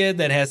have a kid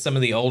that has some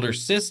of the older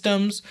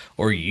systems,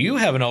 or you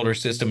have an older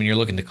system and you're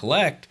looking to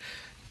collect,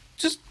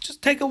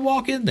 just take a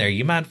walk in there.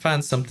 You might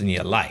find something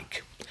you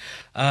like.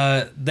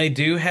 They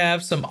do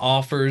have some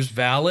offers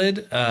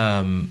valid.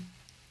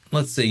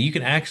 Let's see. You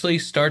can actually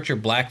start your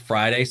Black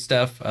Friday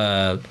stuff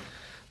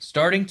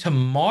starting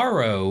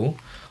tomorrow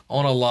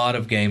on a lot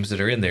of games that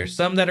are in there.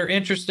 Some that are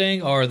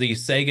interesting are the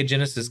Sega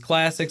Genesis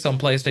Classics on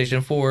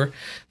PlayStation 4.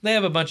 They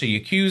have a bunch of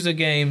Yakuza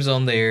games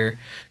on there.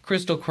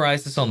 Crystal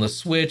Crisis on the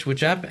Switch,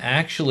 which I'm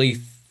actually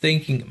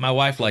thinking, my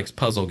wife likes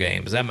puzzle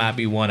games. That might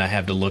be one I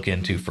have to look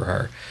into for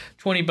her.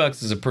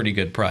 $20 is a pretty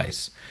good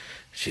price.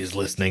 She's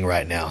listening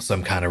right now, so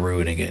I'm kind of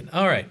ruining it.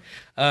 All right.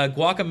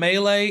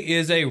 Guacamelee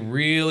is a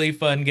really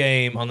fun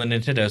game on the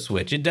Nintendo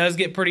Switch. It does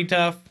get pretty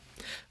tough,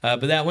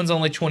 but that one's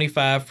only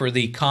 $25 for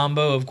the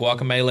combo of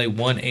Guacamelee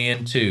 1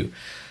 and 2.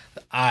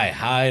 I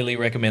highly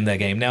recommend that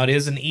game. Now, it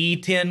is an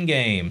E10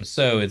 game,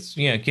 so it's,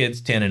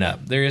 kids 10 and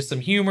up. There is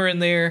some humor in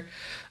there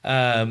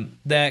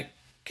that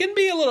can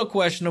be a little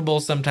questionable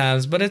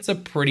sometimes, but it's a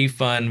pretty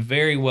fun,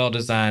 very well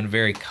designed,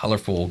 very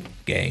colorful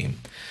game.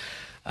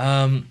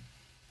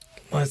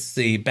 Let's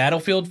see.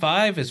 Battlefield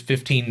 5 is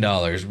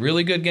 $15.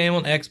 Really good game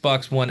on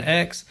Xbox One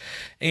X.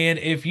 And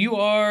if you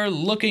are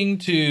looking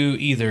to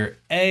either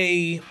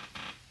A,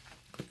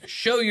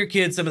 show your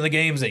kids some of the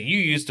games that you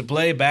used to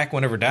play back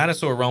whenever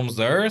dinosaur roams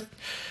the earth,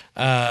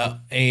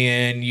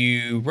 and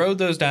you rode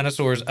those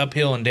dinosaurs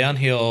uphill and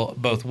downhill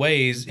both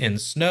ways in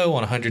snow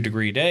on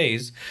 100-degree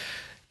days,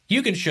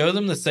 you can show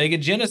them the Sega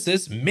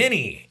Genesis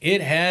Mini.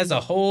 It has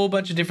a whole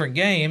bunch of different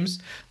games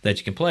that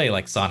you can play,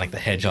 like Sonic the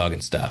Hedgehog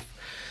and stuff.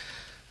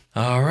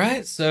 All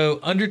right,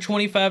 so under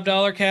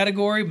 $25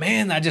 category,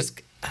 man, I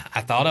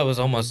thought I was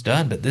almost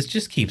done, but this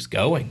just keeps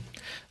going.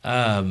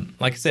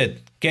 Like I said,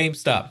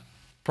 GameStop,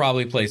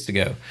 probably a place to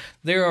go.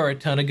 There are a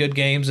ton of good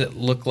games that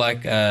look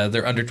like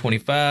they're under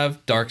 $25.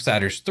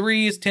 Darksiders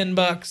 3 is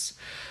 $10.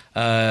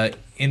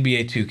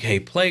 NBA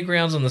 2K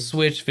Playgrounds on the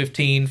Switch,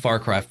 $15. Far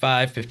Cry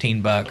 5,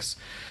 $15.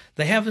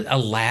 They have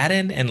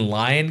Aladdin and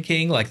Lion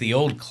King, like the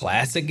old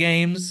classic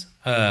games,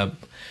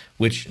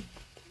 which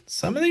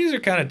some of these are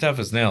kind of tough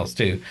as nails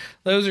too.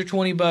 Those are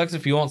 $20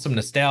 if you want some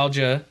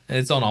nostalgia.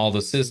 It's on all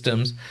the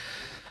systems.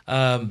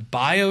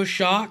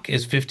 BioShock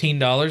is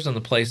 $15 on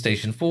the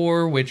PlayStation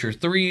 4. Witcher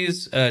 3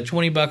 is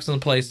 $20 on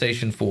the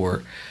PlayStation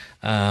 4.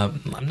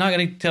 I'm not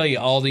going to tell you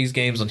all these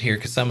games on here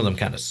because some of them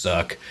kind of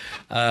suck.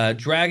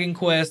 Dragon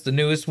Quest, the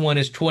newest one,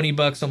 is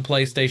 $20 on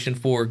PlayStation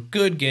 4.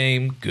 Good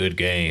game, good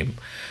game.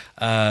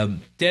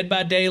 Dead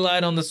by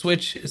Daylight on the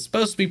Switch is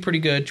supposed to be pretty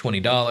good,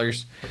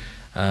 $20.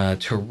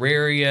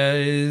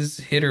 Terraria is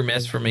hit or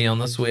miss for me on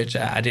the Switch.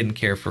 I didn't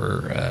care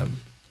for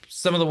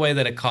some of the way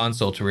that a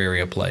console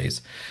Terraria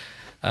plays.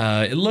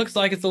 It looks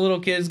like it's a little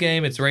kid's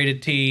game. It's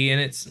rated T,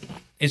 and it's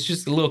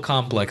just a little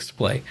complex to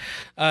play.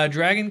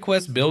 Dragon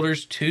Quest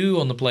Builders 2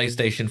 on the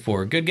PlayStation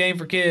 4. Good game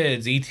for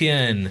kids.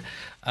 E10.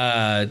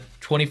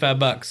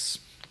 $25.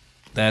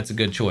 That's a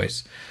good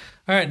choice.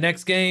 All right,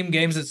 next game.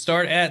 Games that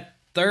start at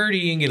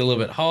 $30 and get a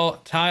little bit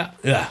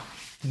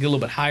get a little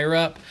bit higher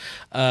up.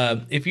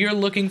 If you're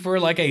looking for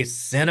like a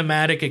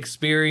cinematic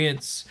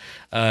experience,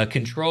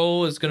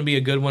 Control is going to be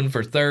a good one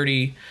for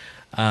 $30.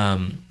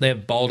 They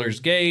have Baldur's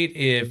Gate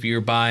if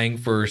you're buying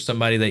for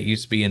somebody that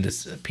used to be into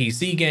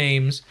PC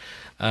games.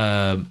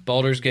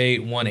 Baldur's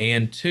Gate 1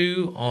 and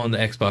 2 on the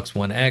Xbox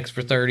One X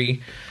for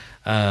 $30.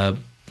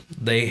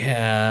 They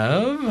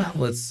have,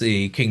 let's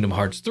see, Kingdom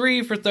Hearts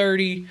 3 for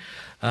 $30.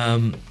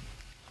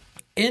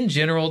 in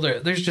general,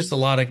 there's just a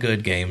lot of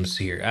good games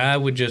here. I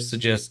would just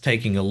suggest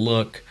taking a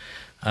look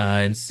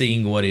and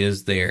seeing what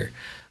is there.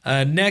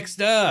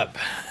 Next up,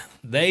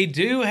 they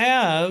do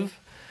have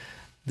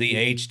the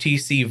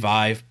HTC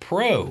Vive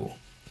Pro.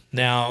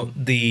 Now,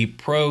 the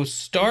Pro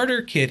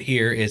starter kit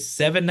here is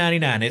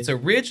 $799. It's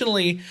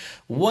originally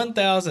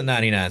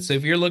 $1,099. So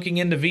if you're looking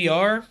into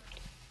VR,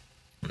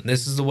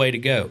 this is the way to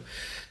go.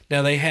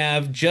 Now, they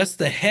have just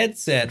the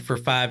headset for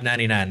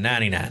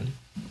 $599.99.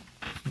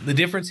 The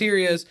difference here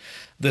is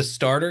the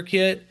starter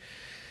kit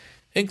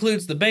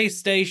includes the base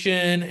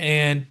station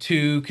and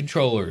 2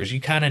 controllers.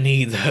 You kind of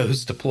need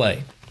those to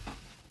play,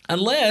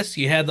 unless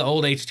you had the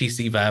old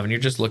HTC Vive and you're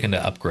just looking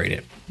to upgrade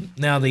it.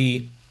 Now,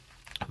 the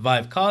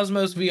Vive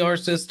Cosmos VR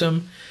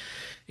system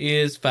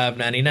is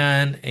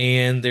 $599,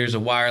 and there's a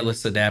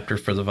wireless adapter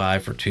for the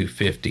Vive for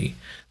 $250.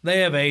 They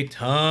have a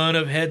ton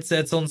of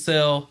headsets on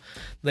sale.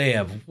 They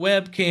have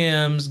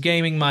webcams,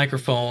 gaming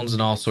microphones,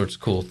 and all sorts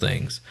of cool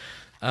things.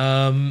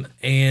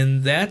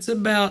 And that's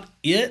about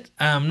it.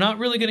 I'm not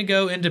really going to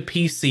go into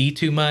PC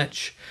too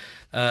much.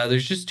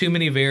 There's just too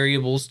many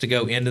variables to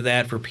go into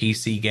that for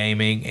PC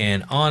gaming,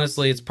 and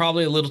honestly, it's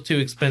probably a little too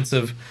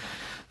expensive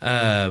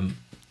to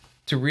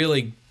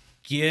really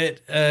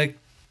get a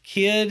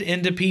kid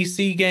into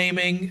PC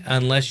gaming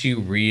unless you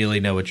really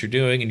know what you're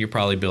doing and you're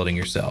probably building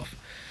yourself.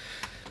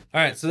 All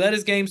right, so that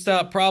is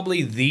GameStop,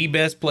 probably the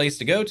best place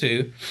to go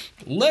to.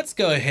 Let's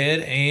go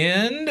ahead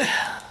and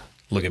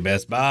look at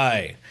Best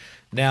Buy.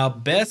 Now,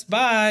 Best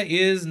Buy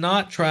is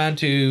not trying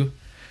to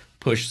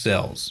push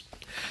sales.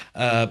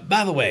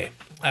 By the way,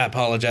 I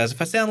apologize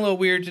if I sound a little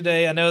weird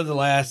today. I know the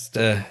last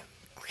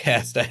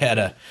cast I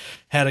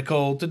had a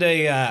cold.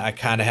 Today I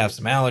kind of have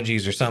some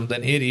allergies or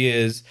something. It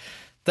is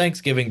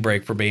Thanksgiving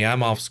break for me.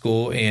 I'm off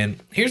school,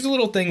 and here's a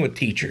little thing with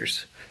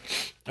teachers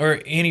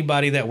or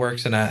anybody that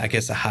works in I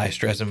guess a high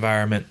stress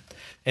environment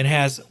and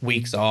has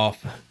weeks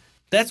off.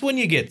 That's when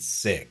you get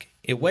sick.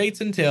 It waits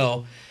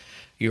until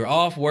you're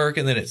off work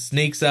and then it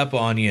sneaks up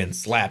on you and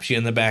slaps you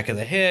in the back of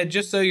the head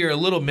just so you're a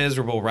little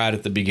miserable right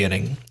at the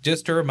beginning,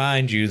 just to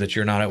remind you that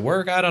you're not at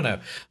work. I don't know.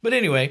 But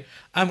anyway,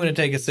 I'm going to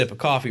take a sip of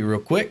coffee real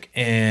quick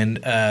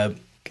and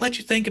let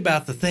you think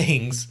about the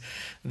things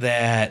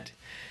that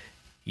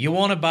you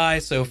want to buy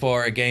so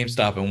far at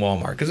GameStop and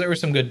Walmart, because there were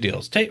some good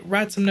deals.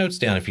 Write some notes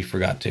down if you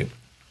forgot to.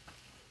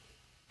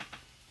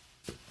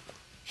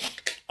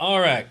 All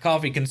right,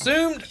 coffee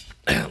consumed.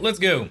 Let's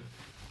go.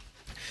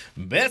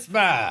 Best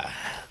Buy.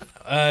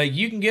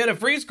 You can get a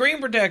free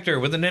screen protector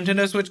with a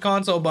Nintendo Switch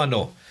console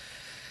bundle.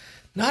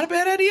 Not a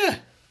bad idea.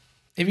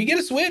 If you get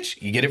a Switch,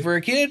 you get it for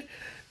a kid.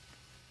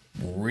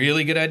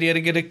 Really good idea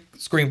to get a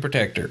screen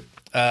protector.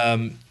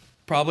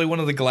 Probably one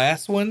of the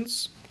glass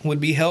ones would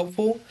be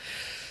helpful,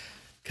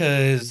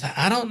 because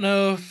I don't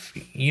know if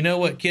you know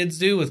what kids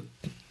do with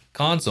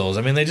consoles.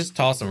 I mean, they just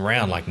toss them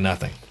around like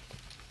nothing,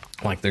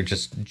 like they're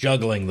just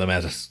juggling them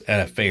at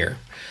a fair.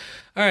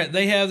 All right,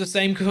 they have the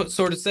same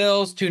sort of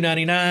sales,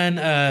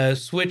 $299,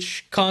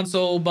 Switch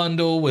console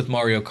bundle with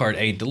Mario Kart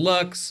 8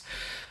 Deluxe.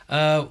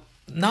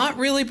 Not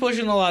really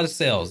pushing a lot of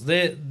sales.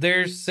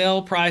 Their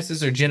sale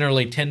prices are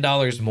generally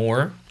 $10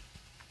 more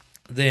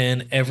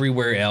than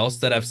everywhere else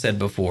that I've said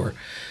before.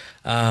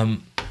 I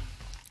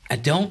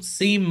don't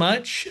see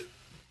much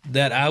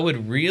that I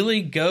would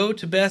really go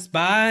to Best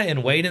Buy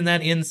and wait in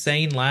that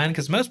insane line,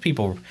 because most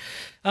people,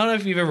 I don't know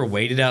if you've ever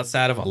waited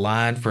outside of a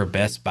line for a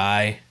Best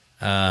Buy.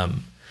 A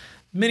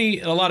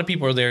lot of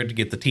people are there to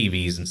get the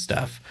TVs and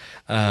stuff.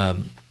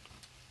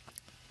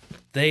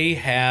 They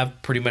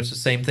have pretty much the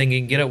same thing you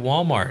can get at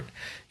Walmart.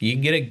 You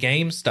can get at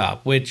GameStop,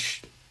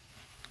 which,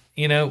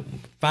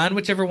 find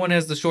whichever one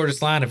has the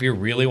shortest line if you're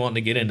really wanting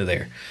to get into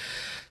there.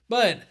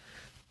 But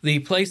the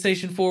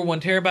PlayStation 4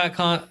 1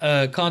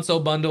 terabyte console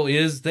bundle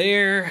is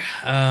there.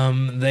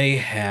 They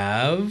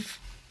have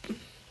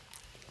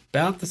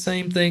about the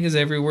same thing as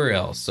everywhere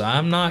else, so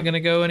I'm not going to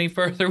go any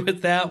further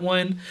with that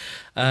one.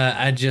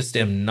 I just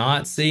am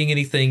not seeing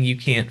anything you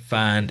can't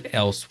find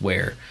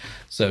elsewhere.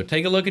 So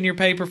take a look in your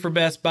paper for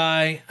Best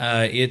Buy.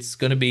 It's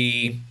going to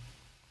be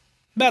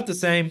about the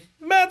same.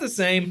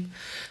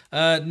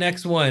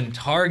 Next one,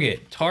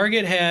 Target.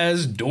 Target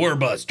has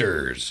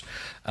doorbusters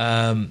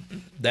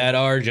that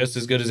are just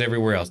as good as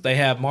everywhere else. They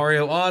have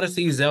Mario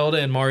Odyssey, Zelda,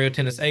 and Mario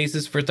Tennis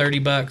Aces for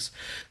 $30.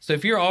 So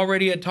if you're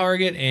already at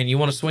Target and you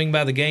want to swing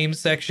by the games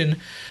section,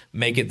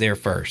 make it there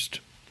first.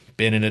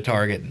 Been in a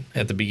Target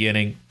at the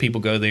beginning.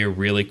 People go there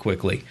really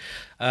quickly.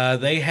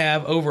 They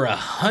have over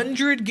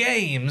 100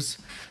 games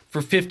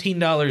for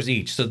 $15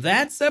 each. So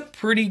that's a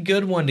pretty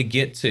good one to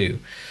get to.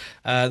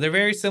 They're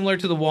very similar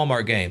to the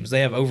Walmart games.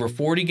 They have over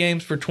 40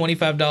 games for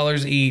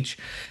 $25 each,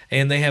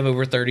 and they have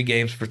over 30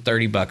 games for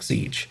 $30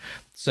 each.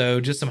 So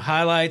just some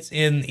highlights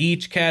in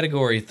each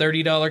category.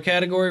 $30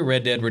 category,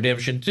 Red Dead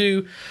Redemption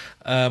 2,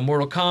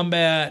 Mortal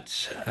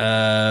Kombat,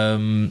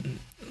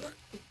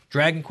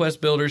 Dragon Quest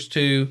Builders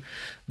 2.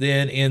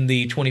 Then in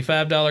the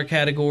 $25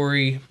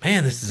 category,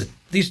 man,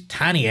 these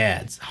tiny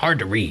ads, hard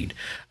to read.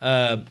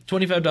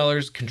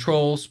 $25,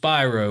 Control,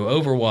 Spyro,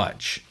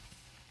 Overwatch,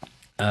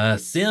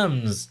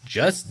 Sims,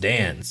 Just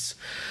Dance,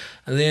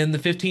 And then the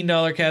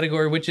 $15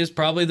 category, which is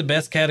probably the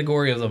best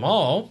category of them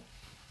all,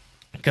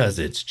 because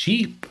it's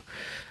cheap,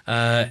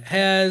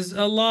 has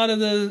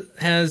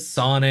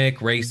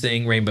Sonic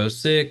Racing, Rainbow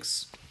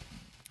Six,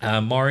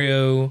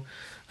 Mario,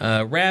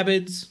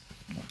 Rabbids,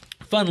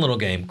 fun little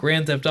game.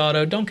 Grand Theft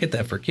Auto, don't get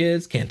that for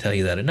kids, can't tell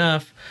you that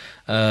enough.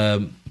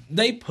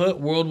 They put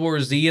World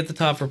War Z at the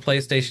top for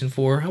PlayStation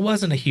 4. I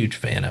wasn't a huge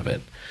fan of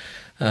it.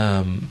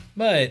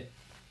 But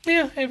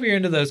yeah, if you're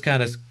into those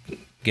kind of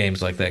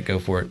games like that, go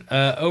for it.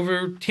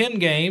 Over 10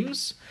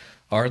 games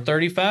are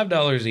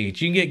 $35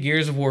 each. You can get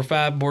Gears of War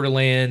 5,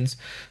 Borderlands,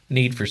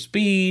 Need for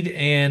Speed,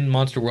 and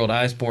Monster World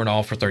Iceborne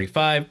all for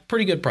 $35.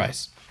 Pretty good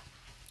price.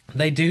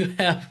 They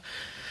have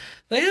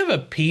a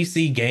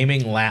PC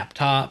gaming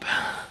laptop.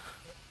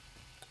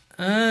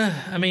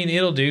 I mean,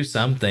 it'll do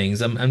some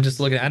things. I'm just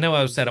looking. I know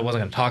I said I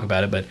wasn't going to talk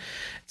about it, but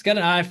it's got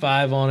an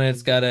i5 on it.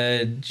 It's got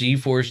a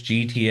GeForce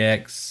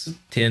GTX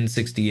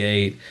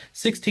 1068,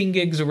 16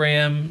 gigs of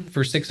RAM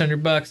for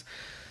 $600.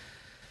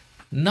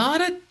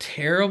 Not a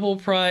terrible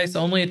price.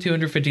 Only a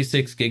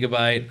 256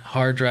 gigabyte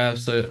hard drive,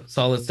 so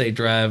solid state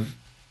drive.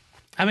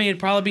 I mean, it'd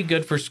probably be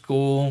good for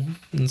school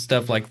and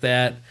stuff like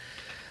that.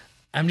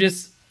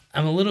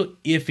 I'm a little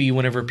iffy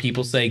whenever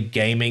people say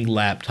gaming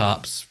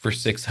laptops for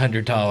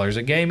 $600.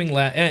 A gaming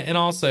and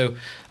also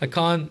a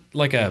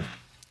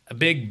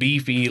big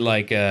beefy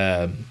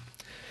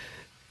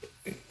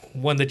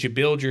one that you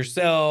build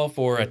yourself,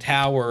 or a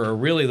tower, are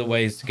really the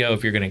ways to go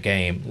if you're going to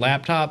game.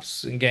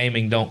 Laptops and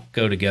gaming don't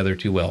go together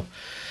too well.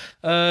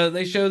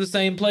 They show the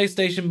same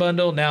PlayStation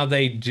bundle. Now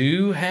they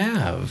do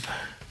have,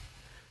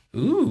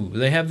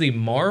 they have the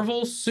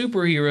Marvel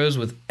superheroes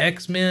with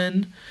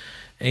X-Men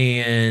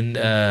and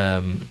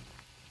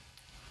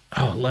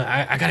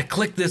I gotta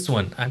click this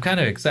one. I'm kind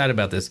of excited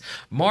about this.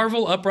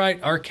 Marvel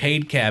Upright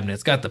Arcade Cabinet.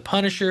 It's got the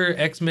Punisher,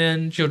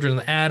 X-Men, Children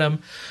of the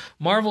Atom,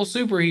 Marvel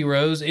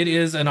superheroes. It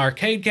is an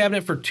arcade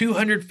cabinet for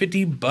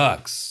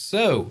 $250.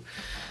 So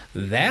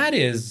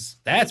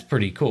that's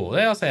pretty cool.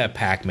 They also have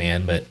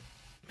Pac-Man, but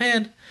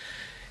man,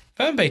 if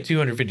I'm gonna pay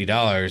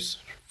 $250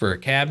 for a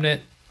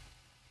cabinet,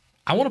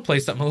 I want to play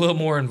something a little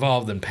more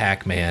involved than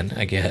Pac-Man,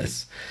 I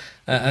guess.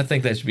 I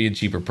think that should be a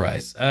cheaper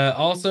price.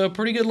 Also, a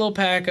pretty good little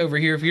pack over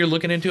here. If you're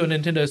looking into a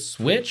Nintendo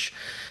Switch,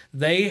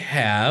 they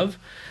have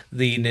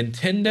the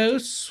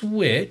Nintendo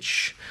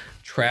Switch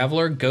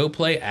Traveler Go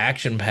Play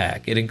Action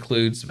Pack. It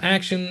includes some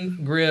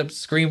action grips,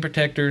 screen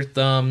protector,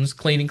 thumbs,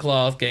 cleaning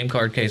cloth, game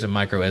card case, and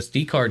micro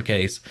SD card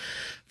case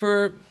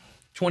for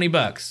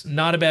 $20.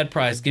 Not a bad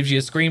price. Gives you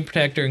a screen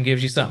protector and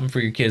gives you something for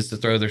your kids to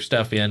throw their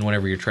stuff in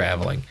whenever you're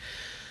traveling.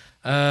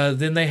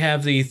 Then they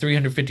have the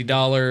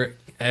 $350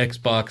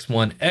 Xbox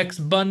One X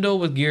bundle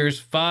with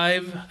Gears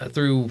 1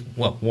 through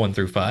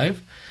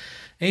 5.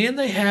 And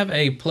they have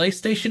a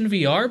PlayStation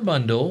VR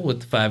bundle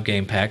with the 5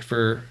 game pack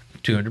for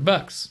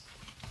 $200.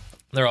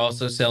 They're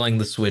also selling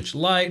the Switch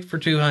Lite for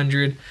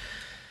 $200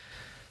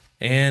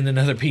 and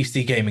another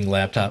PC gaming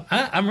laptop.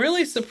 I'm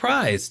really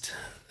surprised.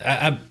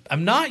 I'm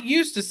not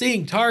used to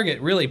seeing Target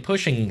really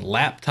pushing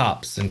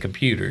laptops and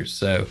computers,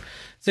 so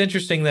it's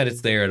interesting that it's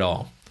there at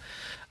all.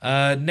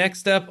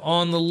 Next up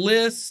on the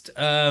list,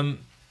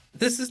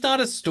 this is not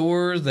a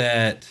store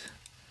that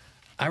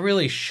I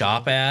really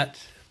shop at,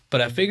 but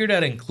I figured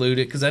I'd include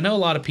it because I know a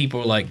lot of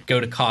people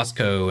go to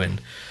Costco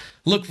and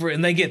look for it,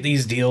 and they get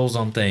these deals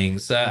on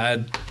things.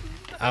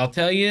 I'll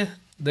tell you,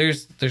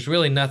 there's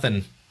really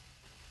nothing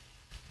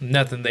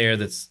there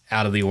that's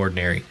out of the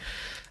ordinary.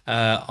 They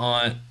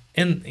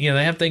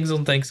have things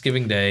on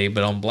Thanksgiving Day,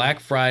 but on Black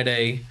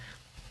Friday,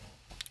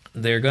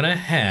 they're gonna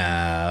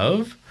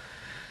have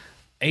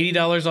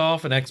 $80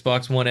 off an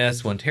Xbox One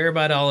S 1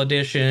 terabyte all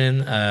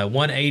edition,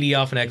 $180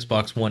 off an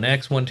Xbox One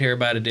X 1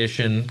 terabyte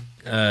edition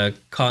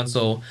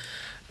console.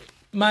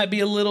 Might be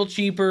a little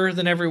cheaper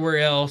than everywhere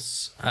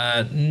else.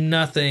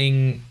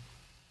 Nothing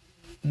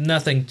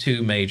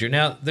too major.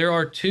 Now, there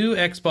are 2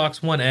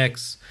 Xbox One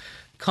X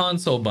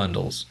console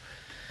bundles.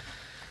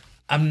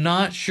 I'm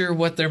not sure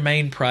what their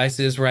main price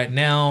is right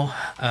now,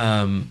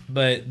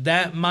 but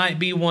that might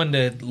be one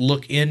to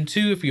look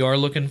into if you are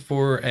looking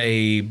for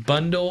a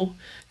bundle,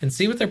 and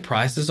see what their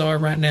prices are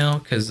right now,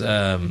 because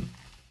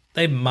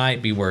they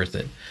might be worth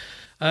it.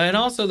 And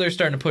also, they're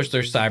starting to push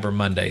their Cyber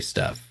Monday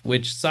stuff,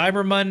 which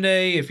Cyber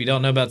Monday, if you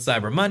don't know about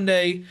Cyber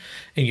Monday,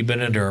 and you've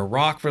been under a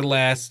rock for the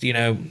last,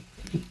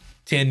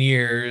 10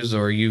 years,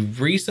 or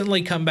you've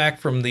recently come back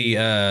from the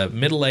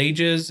Middle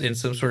Ages in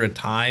some sort of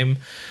time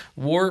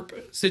warp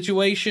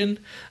situation,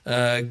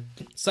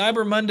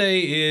 Cyber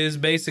Monday is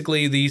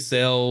basically the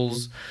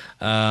sales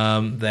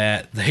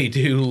that they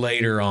do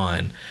later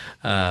on.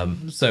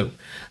 So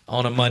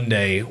on a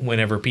Monday,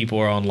 whenever people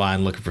are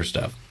online looking for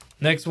stuff.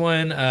 Next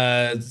one,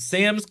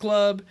 Sam's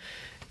Club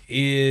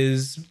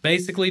is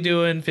basically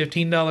doing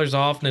 $15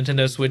 off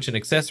Nintendo Switch and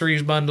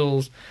accessories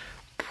bundles.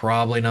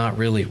 Probably not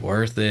really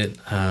worth it.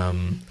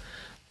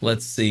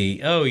 Let's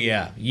see. Oh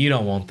yeah, you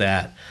don't want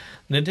that.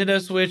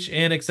 Nintendo Switch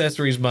and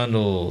accessories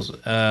bundles,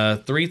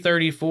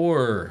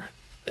 $334.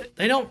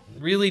 They don't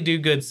really do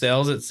good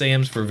sales at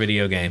Sam's for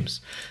video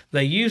games.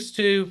 They used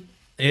to.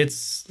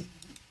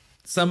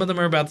 Some of them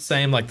are about the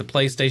same, like the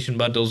PlayStation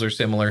bundles are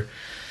similar.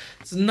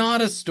 It's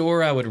not a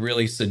store I would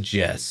really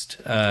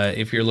suggest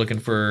if you're looking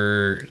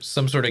for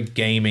some sort of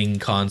gaming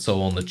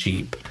console on the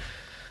cheap.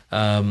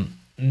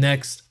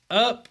 Next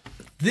up,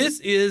 this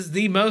is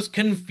the most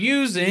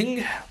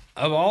confusing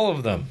of all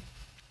of them,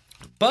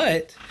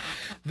 but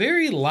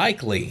very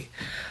likely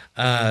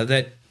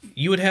that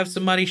you would have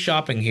somebody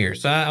shopping here,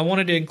 so I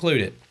wanted to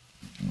include it.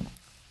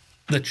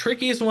 The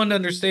trickiest one to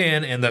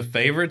understand, and the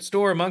favorite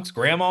store amongst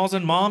grandmas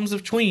and moms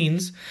of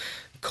tweens,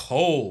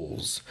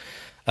 Kohl's.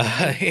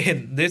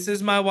 And this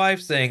is my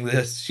wife saying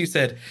this. She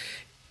said,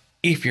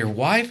 if your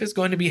wife is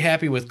going to be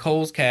happy with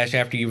Kohl's Cash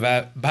after you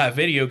buy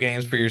video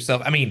games for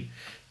yourself, I mean,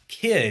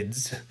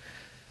 kids,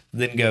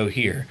 then go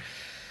here.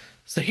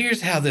 So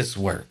here's how this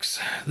works.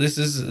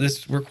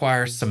 This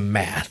requires some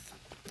math.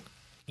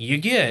 You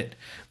get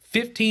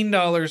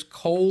 $15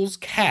 Kohl's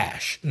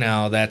Cash.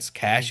 Now, that's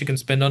cash you can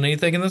spend on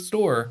anything in the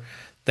store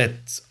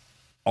that's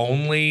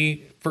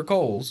only for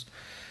Kohl's.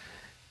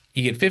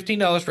 You get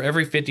 $15 for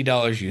every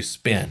 $50 you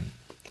spend.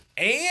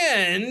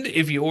 And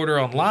if you order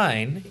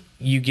online,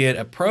 you get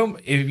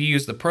if you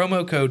use the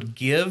promo code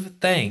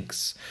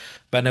GIVETHANKS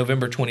by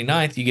November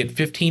 29th, you get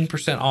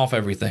 15% off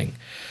everything.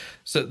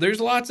 So there's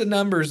lots of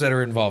numbers that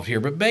are involved here,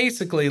 but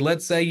basically,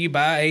 let's say you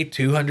buy a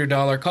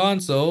 $200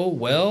 console.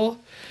 Well,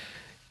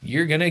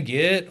 you're going to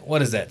get,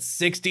 what is that,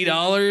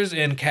 $60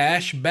 in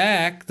cash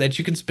back that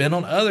you can spend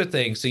on other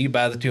things. So you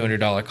buy the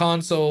 $200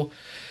 console,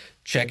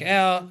 check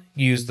out,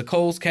 use the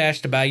Kohl's Cash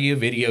to buy you a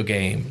video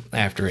game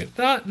after it.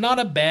 Not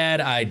a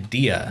bad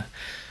idea,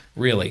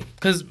 really,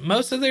 because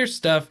most of their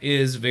stuff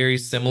is very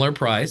similar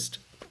priced.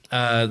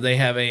 They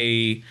have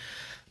a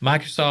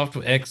Microsoft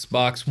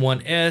Xbox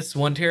One S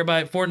 1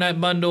 terabyte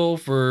Fortnite bundle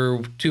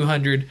for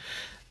 $200.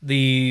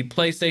 The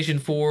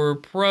PlayStation 4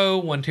 Pro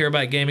 1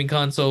 terabyte gaming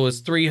console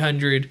is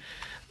 $300.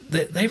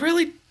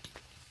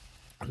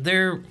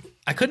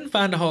 I couldn't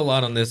find a whole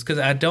lot on this because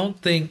I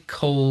don't think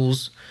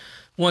Kohl's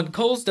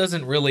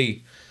doesn't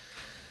really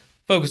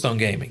focus on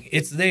gaming.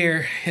 It's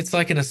there. It's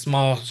like in a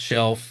small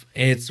shelf.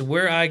 It's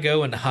where I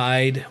go and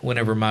hide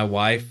whenever my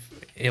wife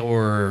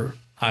or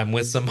I'm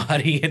with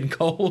somebody in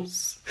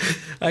Kohl's.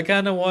 I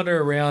kind of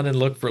wander around and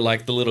look for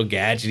like the little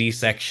gadgety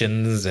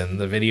sections and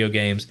the video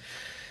games.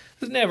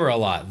 There's never a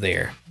lot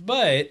there,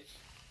 but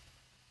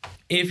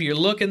if you're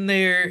looking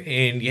there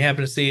and you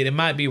happen to see it, it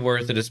might be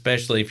worth it,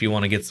 especially if you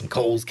want to get some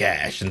Kohl's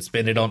Cash and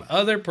spend it on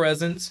other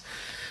presents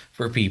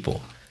for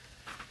people.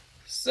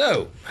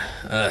 So,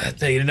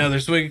 take another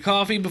swig of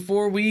coffee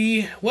before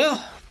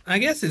I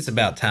guess it's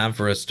about time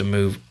for us to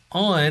move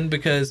on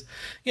because,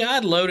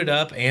 I'd loaded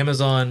up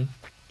Amazon,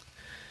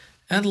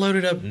 I'd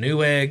loaded up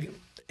Newegg,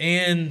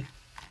 and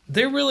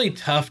they're really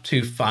tough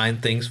to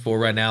find things for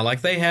right now.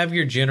 Like, they have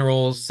your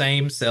general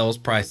same sales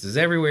prices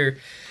everywhere.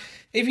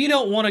 If you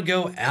don't want to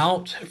go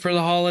out for the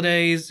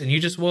holidays and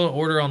you just want to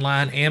order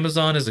online,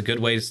 Amazon is a good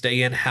way to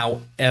stay in.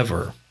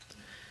 However,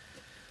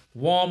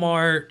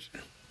 Walmart,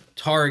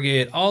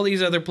 Target, all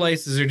these other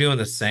places are doing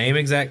the same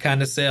exact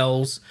kind of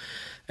sales,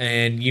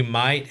 and you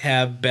might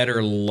have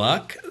better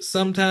luck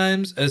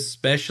sometimes,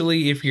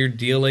 especially if you're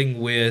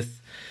dealing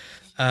with,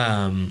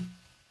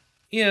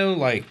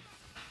 like,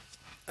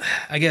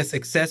 I guess,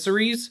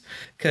 accessories,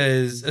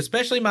 because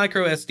especially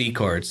micro SD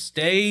cards,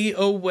 stay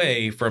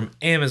away from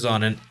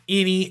Amazon and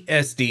any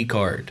SD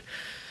card.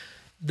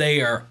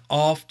 They are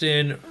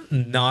often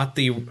not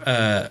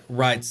the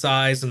right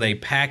size, and they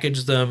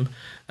package them.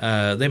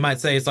 They might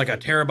say it's like a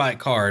terabyte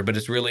card, but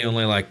it's really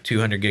only like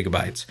 200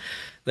 gigabytes.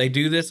 They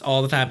do this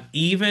all the time,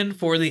 even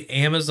for the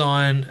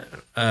Amazon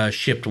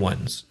shipped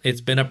ones.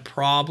 It's been a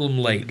problem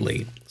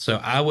lately. So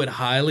I would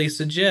highly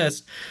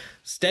suggest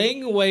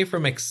staying away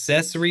from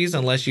accessories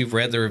unless you've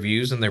read the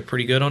reviews and they're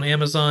pretty good on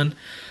Amazon.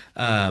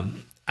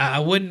 I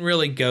wouldn't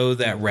really go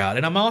that route.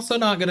 And I'm also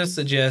not going to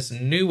suggest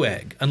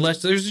Newegg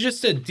unless there's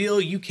just a deal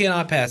you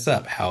cannot pass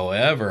up.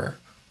 However,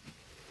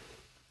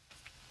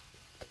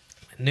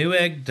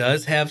 Newegg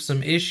does have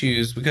some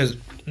issues because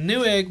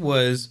Newegg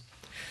was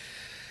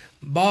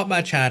bought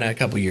by China a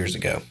couple years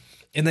ago.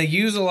 And they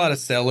use a lot of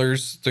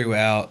sellers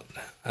throughout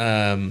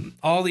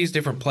all these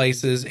different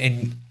places,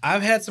 and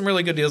I've had some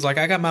really good deals. Like,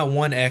 I got my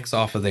 1X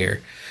off of there,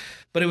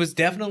 but it was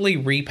definitely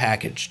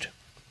repackaged.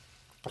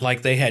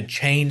 Like, they had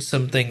changed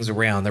some things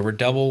around. There were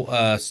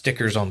double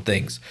stickers on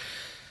things,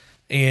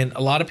 and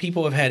a lot of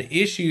people have had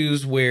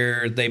issues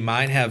where they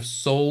might have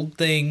sold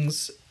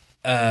things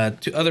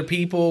to other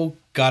people,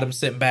 got them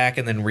sent back,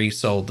 and then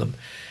resold them.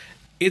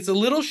 It's a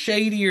little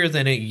shadier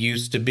than it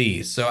used to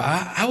be, so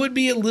I would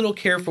be a little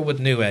careful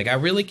with Newegg. I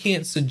really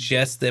can't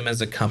suggest them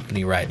as a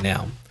company right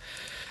now.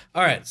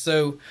 All right,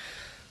 so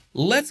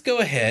let's go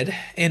ahead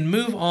and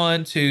move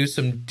on to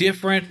some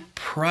different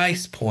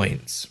price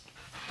points.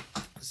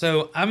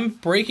 So I'm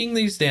breaking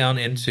these down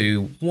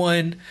into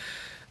one,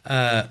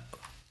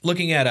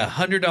 looking at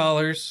 $100,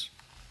 $200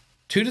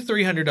 to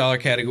 $300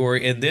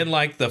 category, and then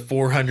like the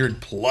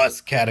 400 plus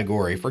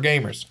category for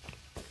gamers.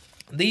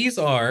 These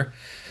are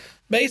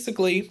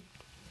basically,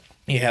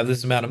 you have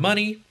this amount of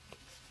money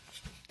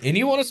and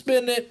you want to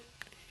spend it.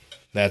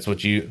 That's what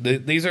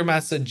these are my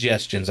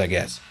suggestions, I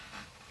guess.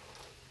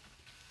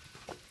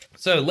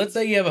 So let's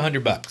say you have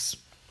 $100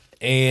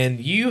 and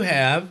you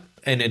have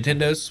a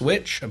Nintendo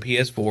Switch, a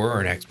PS4,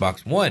 or an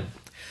Xbox One.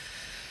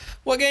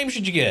 What game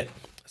should you get?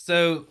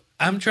 So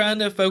I'm trying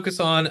to focus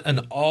on an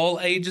all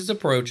ages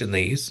approach in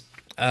these.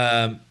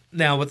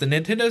 Now with the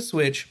Nintendo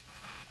Switch,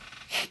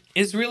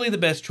 it's really the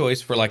best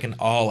choice for like an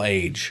all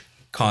age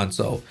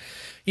console.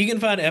 You can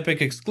find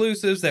epic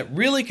exclusives that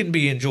really can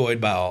be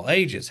enjoyed by all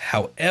ages.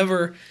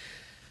 However,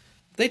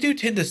 they do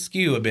tend to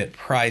skew a bit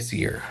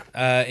pricier.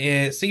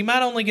 So you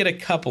might only get a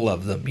couple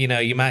of them. You know,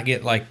 you might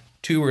get like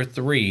 2 or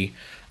 3,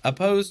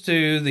 opposed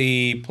to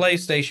the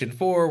PlayStation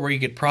 4, where you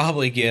could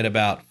probably get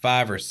about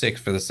 5 or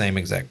 6 for the same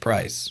exact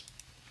price.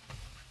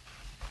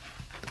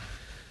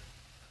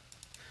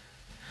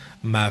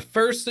 My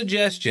first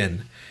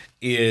suggestion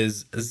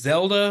is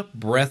Zelda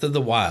Breath of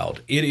the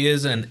Wild. It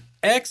is an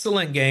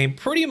excellent game,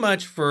 pretty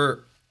much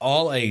for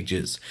all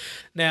ages.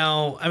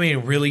 Now, I mean,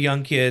 really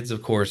young kids,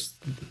 of course,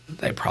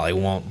 they probably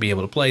won't be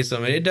able to play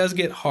some. It does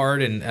get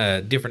hard in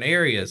different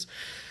areas.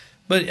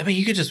 But, I mean,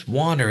 you could just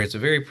wander. It's a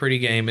very pretty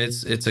game.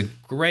 It's a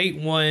great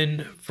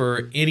one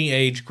for any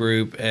age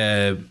group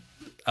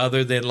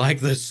other than, like,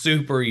 the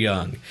super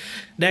young.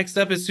 Next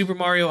up is Super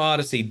Mario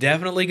Odyssey.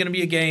 Definitely going to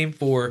be a game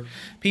for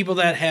people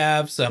that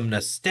have some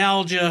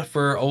nostalgia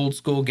for old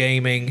school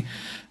gaming.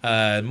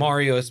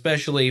 Mario,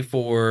 especially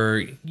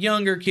for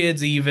younger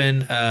kids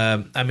even.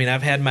 I mean,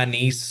 I've had my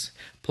niece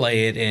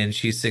play it, and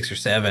she's 6 or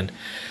 7.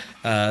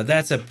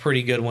 That's a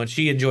pretty good one.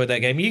 She enjoyed that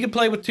game. You can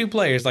play with 2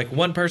 players, like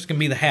one person can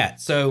be the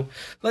hat. So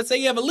let's say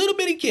you have a little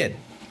bitty kid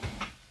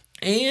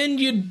and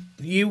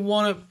you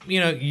want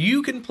to,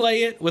 you can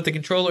play it with the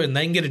controller and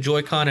they can get a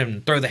Joy-Con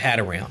and throw the hat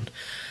around.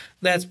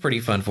 That's pretty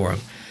fun for them.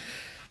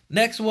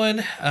 Next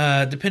one,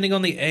 depending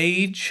on the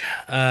age,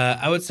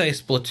 I would say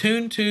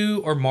Splatoon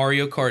 2 or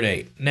Mario Kart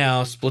 8.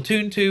 Now,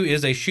 Splatoon 2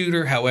 is a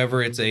shooter.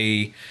 However, it's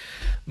a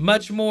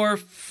much more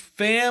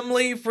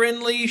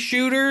family-friendly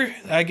shooter,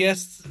 I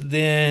guess,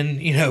 than,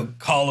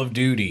 Call of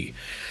Duty.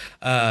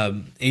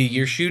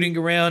 You're shooting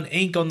around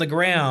ink on the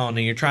ground,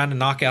 and you're trying to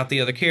knock out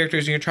the other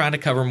characters, and you're trying to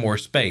cover more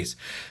space.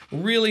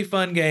 Really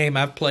fun game.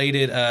 I've played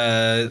it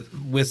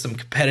with some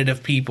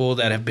competitive people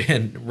that have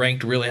been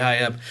ranked really high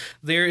up.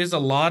 There is a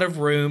lot of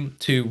room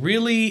to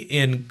really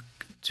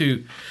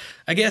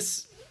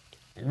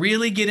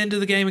really get into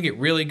the game and get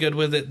really good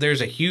with it.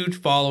 There's a huge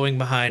following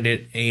behind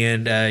it,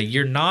 and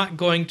you're not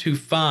going to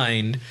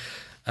find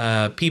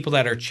people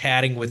that are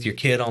chatting with your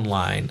kid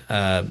online.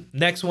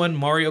 Next one,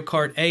 Mario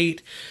Kart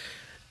 8,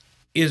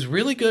 is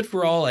really good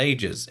for all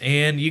ages,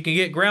 and you can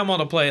get grandma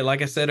to play it,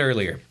 like I said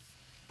earlier.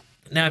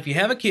 Now, if you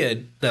have a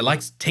kid that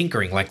likes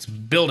tinkering, likes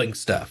building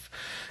stuff,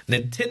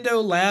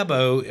 Nintendo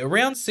Labo,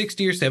 around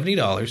 $60 or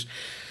 $70,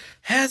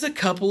 has a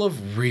couple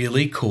of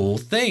really cool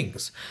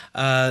things.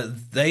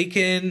 They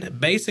can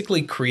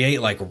basically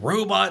create like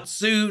robot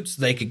suits.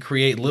 They can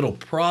create little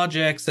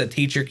projects that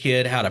teach your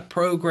kid how to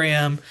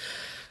program.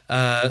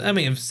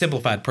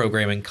 Simplified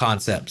programming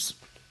concepts.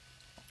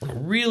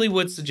 Really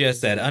would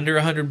suggest that, under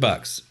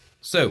 $100.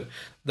 So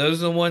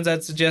those are the ones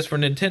I'd suggest for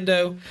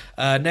Nintendo.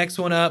 Next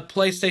one up,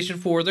 PlayStation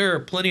 4. There are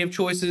plenty of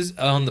choices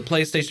on the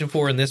PlayStation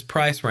 4 in this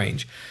price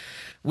range.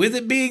 With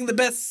it being the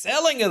best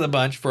selling of the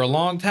bunch for a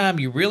long time,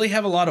 you really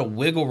have a lot of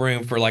wiggle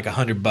room for like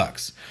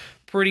 $100.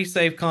 Pretty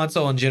safe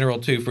console in general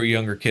too for a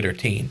younger kid or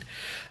teen.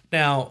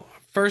 Now,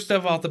 first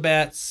off the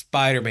bat,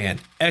 Spider-Man.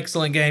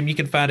 Excellent game. You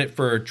can find it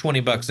for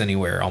 $20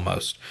 anywhere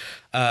almost.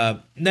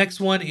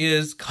 Next one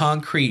is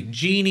Concrete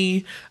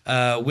Genie,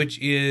 which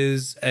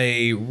is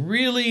a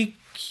really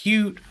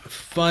cute,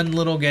 fun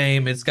little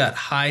game. It's got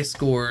high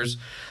scores.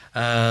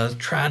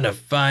 Trying to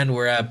find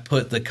where I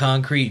put the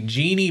Concrete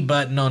Genie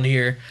button on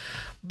here.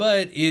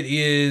 But it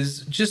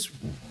is just,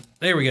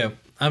 there we go.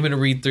 I'm going to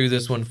read through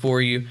this one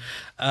for you.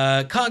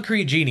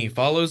 Concrete Genie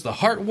follows the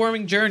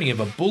heartwarming journey of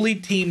a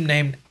bullied teen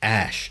named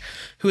Ash,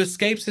 who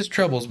escapes his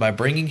troubles by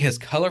bringing his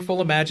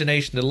colorful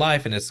imagination to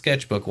life in his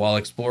sketchbook while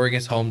exploring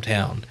his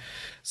hometown.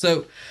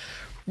 So,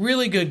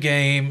 really good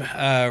game,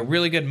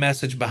 really good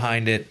message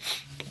behind it.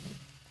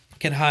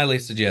 Can highly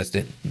suggest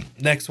it.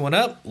 Next one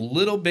up,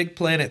 Little Big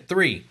Planet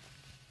 3.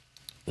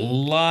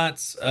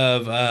 Lots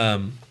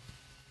of,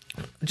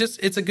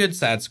 it's a good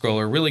side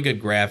scroller, really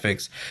good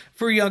graphics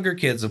for younger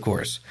kids, of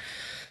course.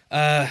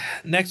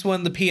 Next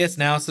one, the PS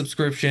Now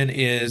subscription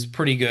is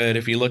pretty good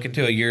if you look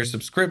into a year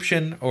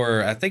subscription,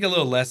 or I think a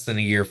little less than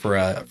a year for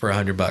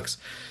 $100.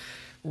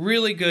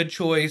 Really good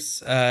choice.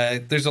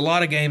 There's a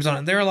lot of games on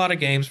it. There are a lot of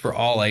games for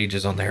all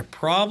ages on there.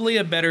 Probably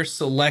a better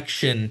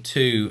selection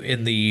too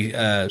in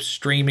the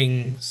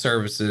streaming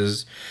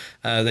services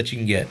that you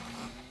can get.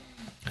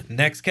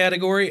 Next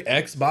category,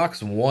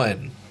 Xbox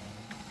One.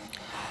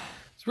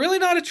 It's really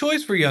not a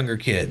choice for younger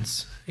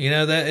kids.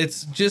 That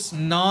it's just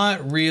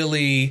not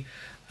really.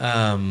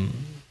 Now,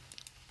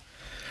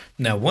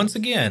 once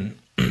again,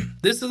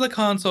 this is a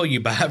console you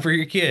buy for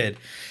your kid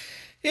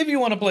if you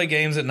want to play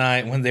games at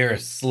night when they're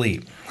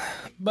asleep,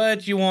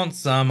 but you want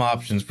some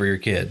options for your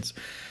kids.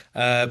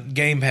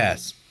 Game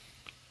Pass.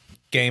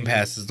 Game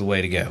Pass is the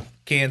way to go.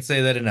 Can't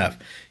say that enough.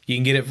 You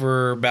can get it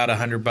for about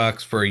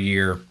 $100 for a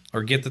year,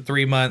 or get the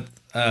 3-month.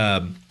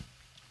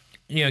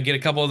 Get a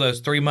couple of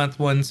those 3-month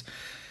ones.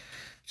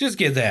 Just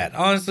get that.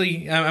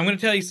 Honestly, I'm going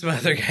to tell you some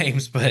other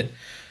games, but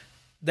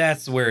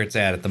that's where it's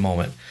at the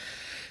moment.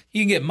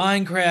 You can get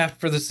Minecraft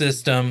for the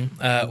system.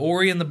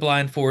 Ori and the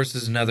Blind Forest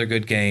is another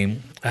good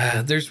game.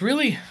 There's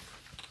really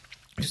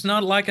just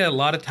not like a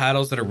lot of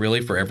titles that are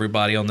really for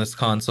everybody on this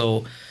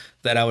console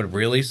that I would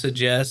really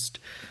suggest.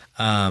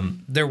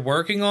 They're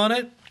working on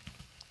it.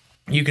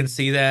 You can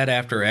see that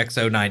after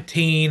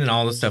XO19 and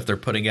all the stuff they're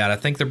putting out. I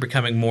think they're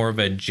becoming more of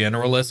a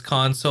generalist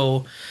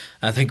console.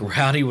 I think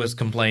Rowdy was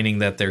complaining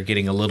that they're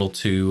getting a little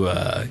too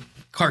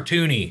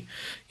cartoony.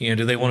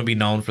 Do they want to be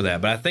known for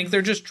that? But I think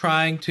they're just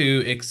trying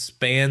to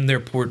expand their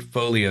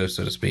portfolio,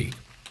 so to speak.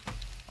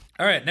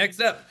 All right,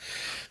 next up,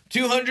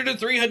 $200 to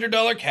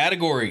 $300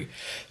 category.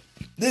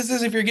 This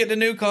is if you're getting a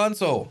new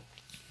console.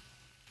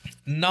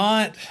 I'm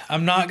not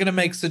going to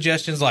make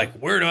suggestions like,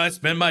 where do I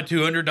spend my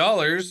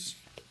 $200?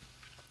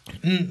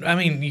 I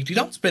mean, you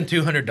don't spend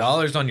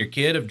 $200 on your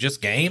kid of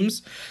just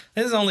games.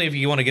 This is only if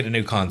you want to get a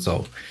new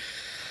console.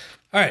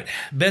 All right,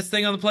 best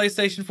thing on the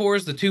PlayStation 4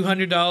 is the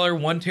 $200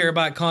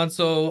 1TB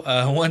console.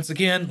 Once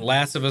again,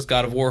 Last of Us,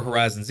 God of War,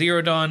 Horizon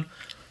Zero Dawn.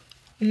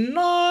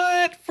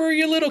 Not for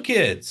your little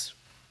kids.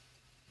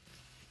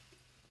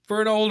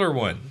 For an older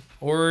one,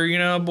 or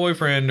a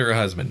boyfriend or a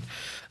husband.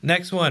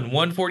 Next one,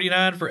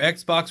 $149 for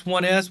Xbox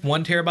One S,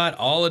 1TB,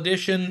 all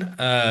edition,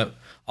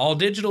 all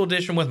digital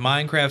edition with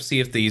Minecraft, Sea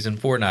of Thieves, and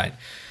Fortnite.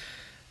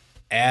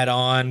 Add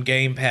on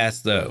Game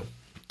Pass though.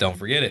 Don't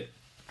forget it.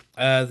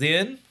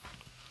 Then,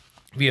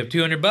 if you have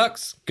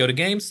 $200, go to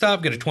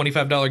GameStop, get a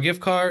 $25 gift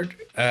card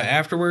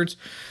afterwards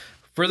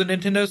for the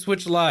Nintendo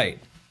Switch Lite.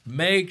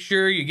 Make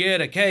sure you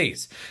get a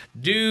case.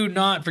 Do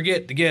not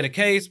forget to get a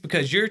case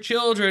because your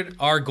children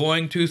are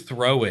going to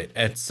throw it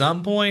at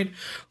some point,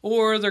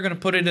 or they're going to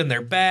put it in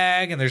their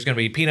bag and there's going to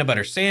be a peanut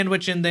butter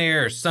sandwich in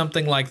there or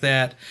something like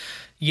that.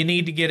 You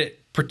need to get it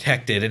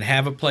protected and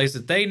have a place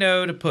that they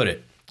know to put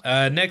it.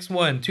 Next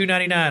one,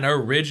 $299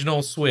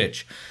 original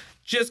Switch.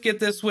 Just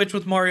get this Switch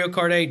with Mario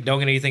Kart 8. Don't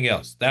get anything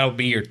else. That'll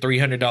be your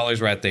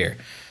 $300 right there.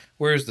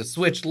 Whereas the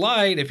Switch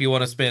Lite, if you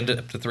want to spend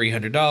up to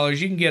 $300,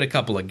 you can get a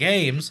couple of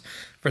games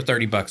for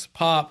 $30 a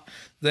pop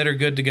that are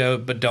good to go,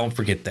 but don't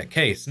forget that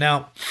case.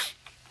 Now,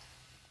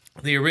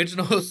 the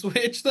original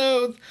Switch,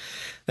 though,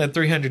 that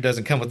 $300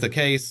 doesn't come with the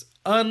case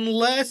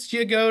unless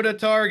you go to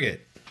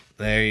Target.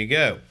 There you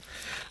go.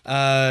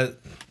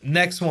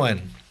 Next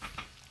one,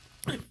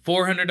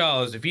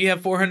 $400. If you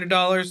have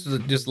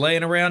 $400 just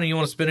laying around and you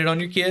want to spend it on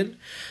your kid,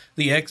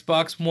 the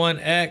Xbox One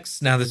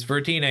X, now this is for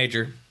a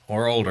teenager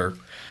or older,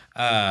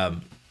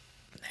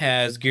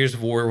 has Gears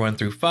of War 1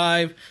 through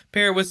 5.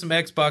 Pair it with some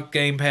Xbox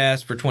Game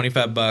Pass for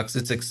 $25.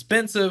 It's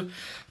expensive,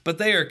 but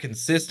they are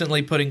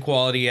consistently putting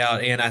quality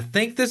out, and I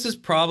think this is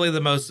probably the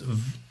most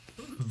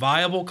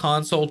viable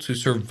console to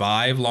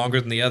survive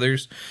longer than the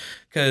others,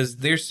 because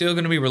they're still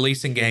going to be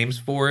releasing games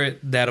for it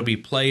that'll be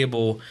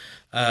playable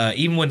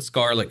even when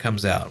Scarlet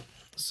comes out.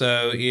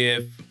 So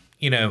if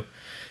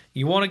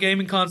you want a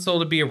gaming console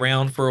to be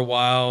around for a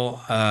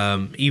while,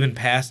 even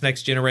past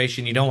next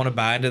generation, you don't want to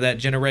buy into that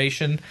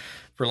generation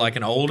for like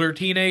an older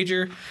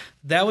teenager,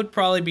 that would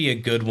probably be a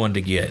good one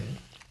to get.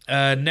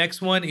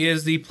 Next one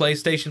is the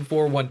PlayStation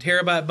 4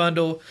 1TB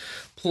bundle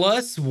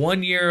plus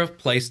 1 year of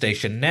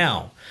PlayStation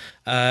Now.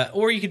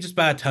 Or you could just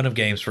buy a ton of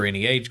games for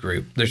any age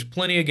group. There's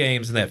plenty of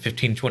games in that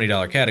 $15,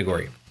 $20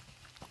 category.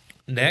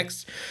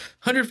 Next,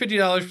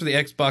 $150 for the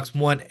Xbox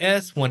One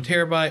S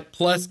 1TB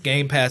plus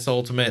Game Pass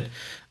Ultimate.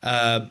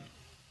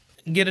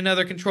 Get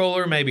another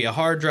controller, maybe a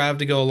hard drive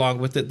to go along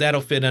with it.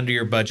 That'll fit under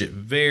your budget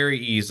very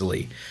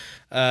easily.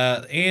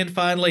 And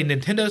finally,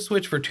 Nintendo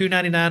Switch for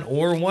 $299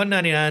 or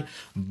 $199,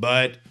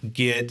 but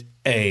get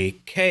a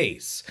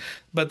case.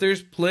 But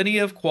there's plenty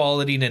of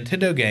quality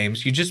Nintendo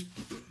games. You just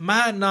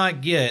might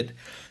not get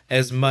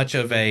as much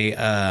of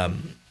a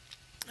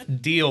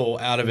deal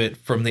out of it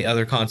from the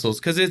other consoles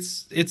because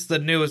it's the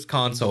newest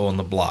console on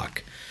the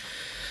block.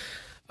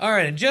 All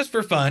right, and just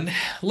for fun,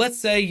 let's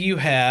say you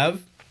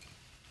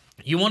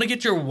want to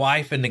get your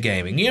wife into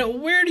gaming.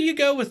 Where do you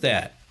go with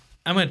that?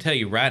 I'm going to tell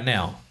you right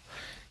now.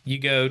 You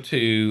go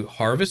to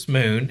Harvest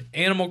Moon,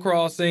 Animal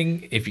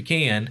Crossing, if you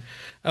can,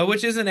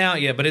 which isn't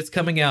out yet, but it's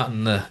coming out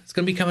it's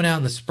going to be coming out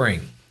in the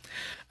spring.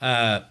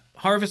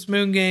 Harvest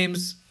Moon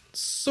games,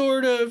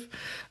 sort of.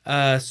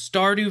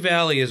 Stardew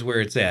Valley is where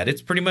it's at.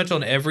 It's pretty much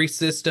on every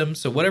system,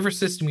 so whatever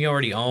system you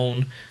already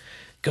own,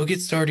 go get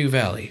Stardew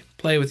Valley.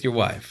 Play with your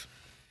wife.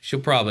 She'll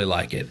probably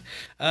like it.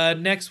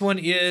 Next one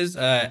is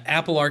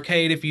Apple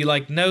Arcade. If you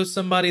know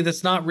somebody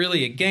that's not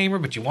really a gamer,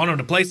 but you want them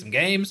to play some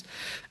games,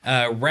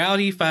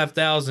 Rowdy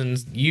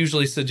 5000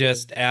 usually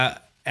suggests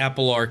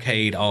Apple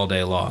Arcade all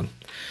day long.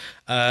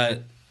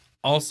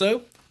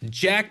 Also,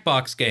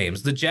 Jackbox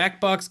games. The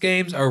Jackbox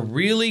games are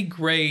really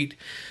great,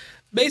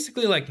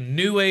 basically like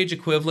new age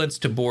equivalents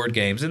to board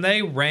games, and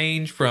they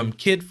range from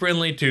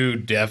kid-friendly to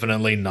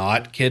definitely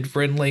not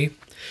kid-friendly.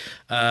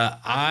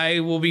 I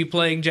will be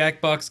playing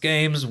Jackbox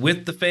games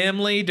with the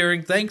family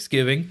during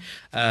Thanksgiving.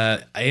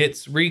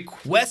 It's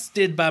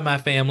requested by my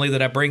family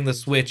that I bring the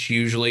Switch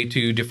usually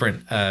to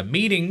different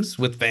meetings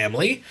with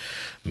family.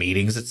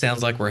 Meetings, it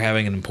sounds like we're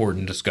having an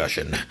important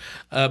discussion.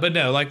 But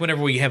no, like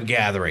whenever we have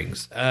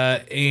gatherings.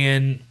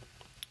 And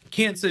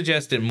can't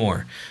suggest it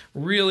more.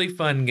 Really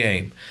fun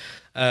game.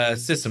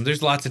 System,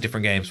 there's lots of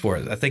different games for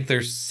it. I think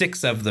there's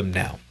 6 of them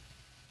now.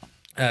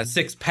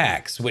 6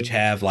 packs, which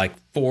have like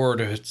 4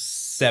 to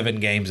 7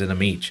 games in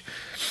them each.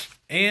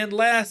 And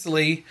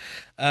lastly,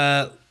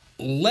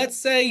 let's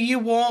say you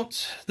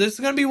want, this is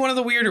going to be one of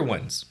the weirder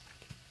ones,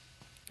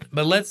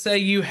 but let's say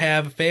you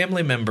have a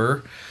family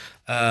member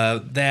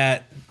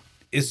that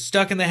is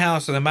stuck in the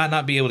house and they might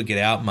not be able to get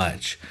out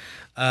much.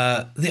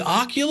 The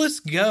Oculus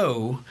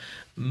Go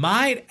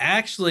might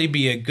actually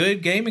be a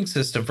good gaming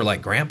system for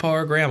like grandpa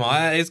or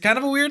grandma. It's kind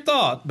of a weird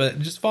thought, but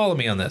just follow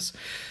me on this.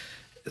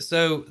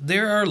 So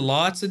there are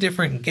lots of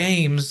different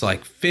games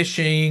like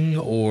fishing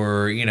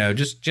or, you know,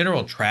 just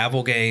general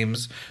travel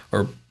games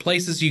or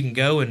places you can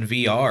go in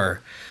VR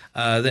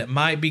that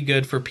might be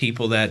good for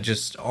people that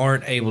just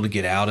aren't able to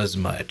get out as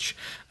much.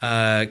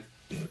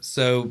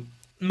 So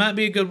might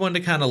be a good one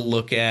to kind of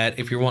look at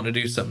if you're wanting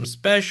to do something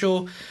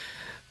special,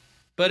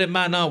 but it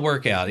might not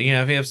work out. You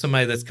know, if you have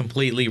somebody that's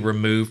completely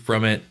removed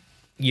from it,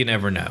 you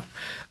never know.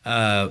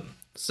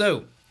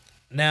 So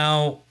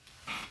now,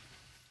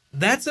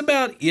 that's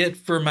about it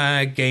for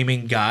my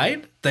gaming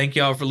guide. Thank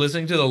y'all for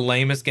listening to the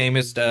Lamest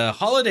Gamest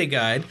holiday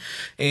guide.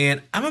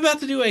 And I'm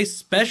about to do a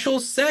special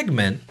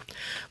segment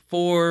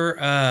for,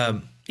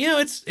 you know,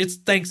 it's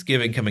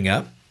Thanksgiving coming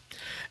up.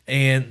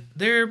 And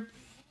there have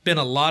been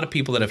a lot of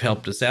people that have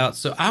helped us out.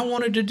 So I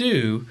wanted to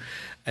do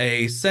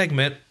a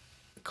segment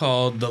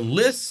called The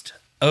List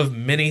of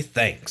Many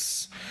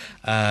Thanks.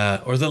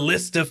 Or The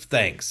List of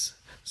Thanks.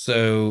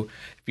 So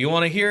if you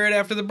want to hear it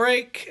after the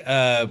break,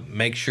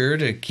 make sure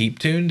to keep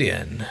tuned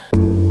in.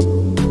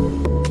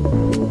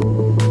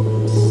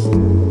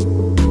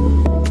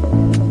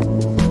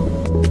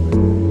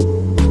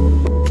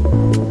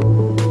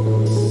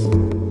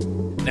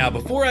 Now,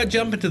 before I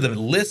jump into the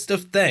list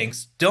of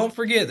thanks, don't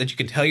forget that you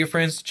can tell your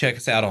friends to check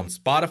us out on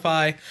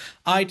Spotify,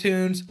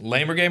 iTunes,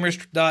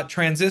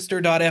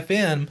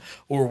 lamergamers.transistor.fm,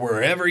 or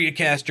wherever you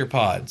cast your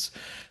pods.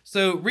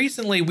 So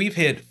recently we've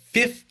hit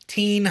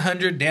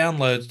 1,500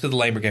 downloads to the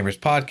Lamer Gamers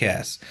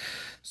podcast.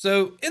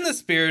 So in the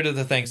spirit of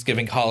the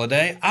Thanksgiving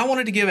holiday, I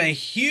wanted to give a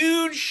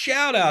huge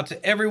shout out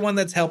to everyone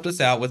that's helped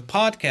us out with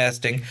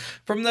podcasting,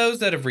 from those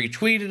that have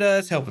retweeted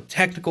us, helped with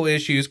technical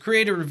issues,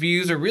 created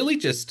reviews, or really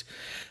just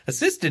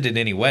assisted in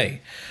any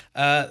way.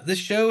 This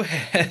show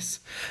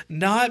has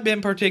not been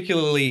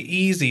particularly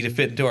easy to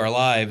fit into our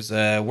lives,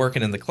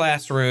 working in the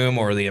classroom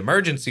or the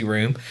emergency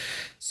room.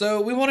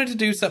 So we wanted to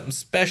do something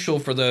special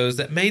for those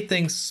that made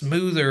things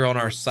smoother on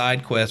our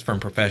side quest from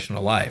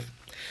professional life.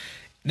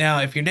 Now,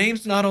 if your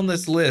name's not on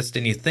this list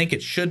and you think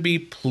it should be,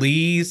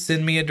 please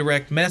send me a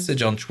direct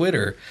message on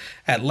Twitter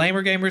at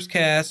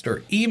LamerGamersCast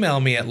or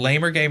email me at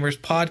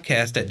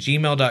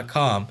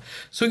LamerGamersPodcast@gmail.com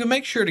so we can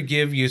make sure to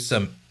give you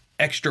some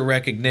extra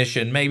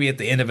recognition maybe at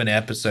the end of an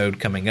episode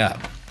coming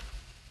up.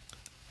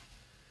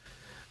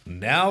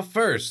 Now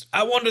first,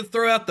 I wanted to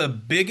throw out the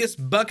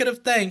biggest bucket of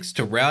thanks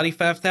to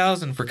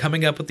Rowdy5000 for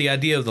coming up with the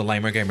idea of the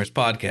Lamer Gamers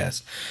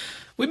podcast.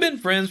 We've been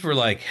friends for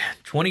like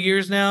 20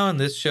 years now, and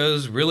this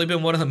show's really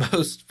been one of the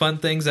most fun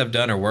things I've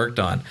done or worked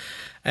on.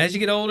 As you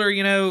get older,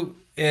 you know,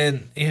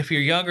 and if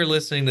you're younger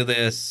listening to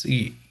this,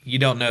 you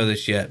don't know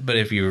this yet, but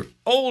if you're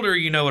older,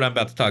 you know what I'm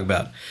about to talk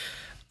about.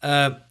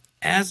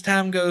 As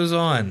time goes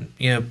on,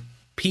 you know,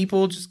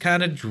 people just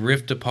kind of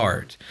drift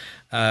apart,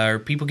 or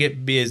people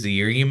get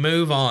busy, or you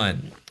move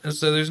on.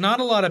 So there's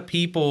not a lot of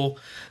people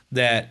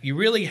that you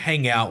really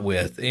hang out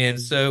with. And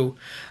so,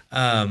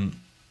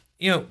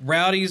 you know,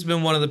 Rowdy's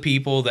been one of the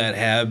people that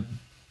have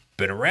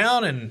been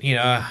around and, you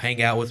know, I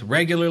hang out with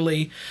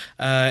regularly.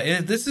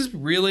 And this is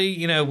really,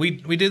 you know, we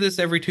do this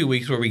every 2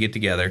 weeks where we get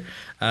together.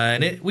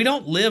 And we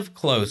don't live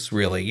close,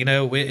 really. You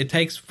know, it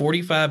takes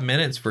 45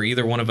 minutes for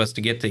either one of us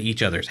to get to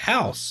each other's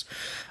house.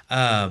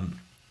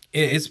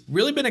 It's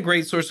really been a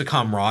great source of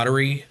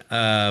camaraderie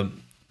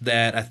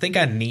that I think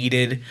I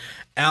needed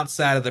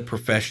outside of the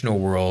professional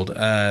world,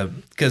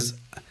 because,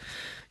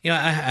 you know,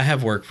 I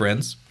have work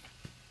friends,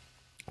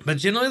 but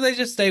generally they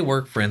just stay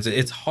work friends.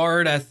 It's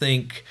hard, I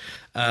think,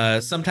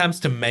 sometimes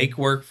to make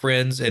work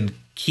friends and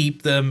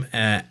keep them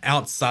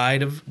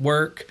outside of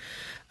work.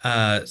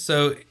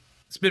 So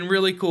it's been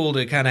really cool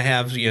to kind of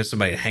have, you know,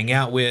 somebody to hang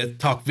out with,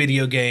 talk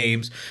video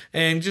games,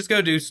 and just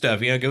go do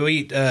stuff, you know, go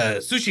eat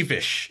sushi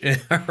fish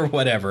or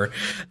whatever.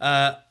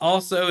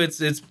 Also,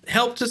 it's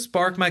helped to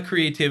spark my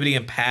creativity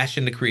and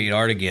passion to create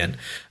art again,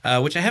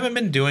 which I haven't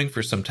been doing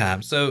for some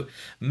time. So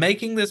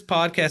making this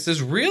podcast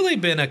has really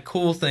been a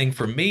cool thing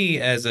for me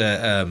as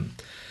a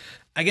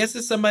I guess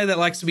it's somebody that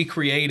likes to be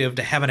creative,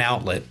 to have an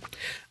outlet.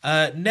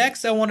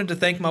 Next, I wanted to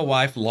thank my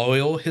wife,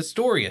 Loyal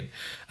Historian,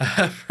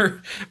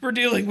 for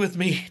dealing with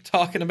me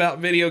talking about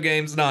video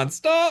games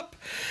nonstop.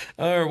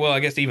 Or, well,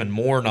 I guess even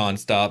more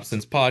nonstop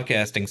since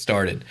podcasting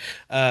started.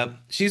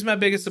 She's my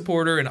biggest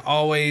supporter and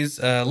always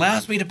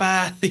allows me to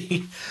buy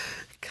the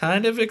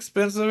kind of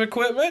expensive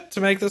equipment to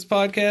make this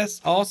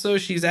podcast. Also,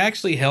 she's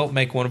actually helped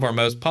make one of our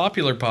most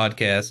popular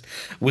podcasts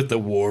with the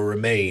War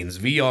Remains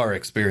VR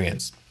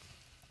experience.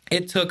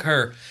 It took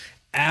her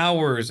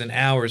hours and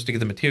hours to get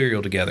the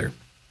material together.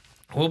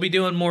 We'll be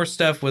doing more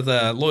stuff with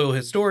a Loyal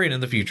Historian in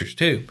the future,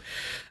 too.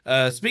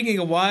 Speaking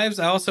of wives,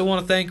 I also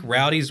want to thank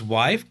Rowdy's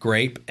wife,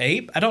 Grape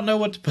Ape. I don't know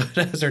what to put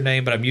as her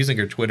name, but I'm using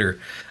her Twitter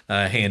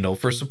handle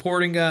for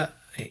supporting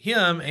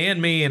him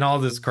and me and all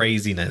this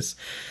craziness.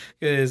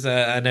 Because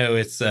I know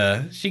it's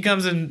she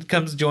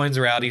comes joins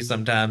Rowdy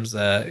sometimes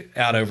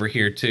out over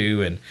here,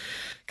 too, and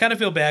kind of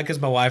feel bad because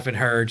my wife and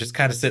her just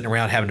kind of sitting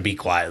around having to be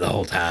quiet the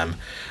whole time.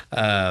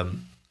 All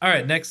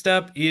right, next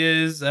up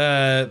is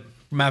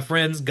my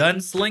friends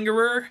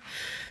Gunslingerer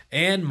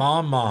and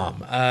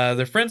Mom.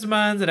 They're friends of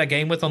mine that I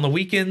game with on the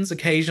weekends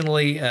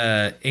occasionally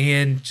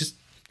and just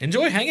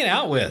enjoy hanging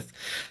out with.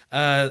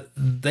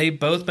 They've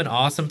both been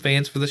awesome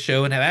fans for the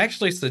show and have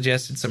actually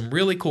suggested some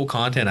really cool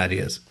content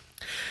ideas.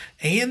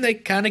 And they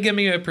kind of give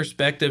me a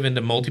perspective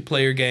into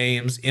multiplayer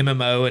games,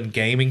 MMO, and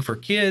gaming for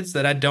kids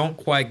that I don't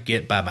quite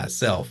get by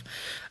myself.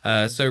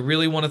 So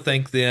really want to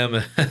thank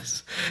them.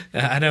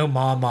 I know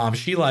Mom,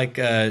 she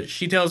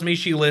tells me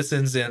she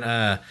listens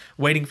and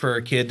waiting for her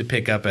kid to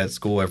pick up at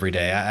school every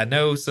day. I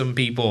know some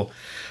people,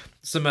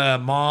 some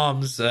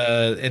moms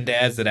and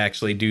dads that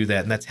actually do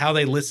that, and that's how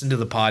they listen to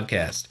the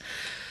podcast.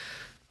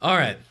 All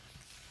right.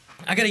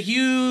 I got a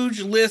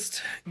huge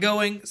list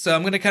going, so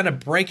I'm going to kind of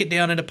break it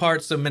down into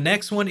parts. So my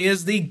next one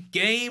is the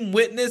Game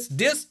Witness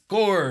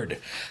Discord.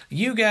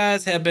 You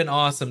guys have been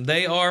awesome.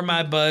 They are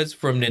my buds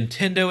from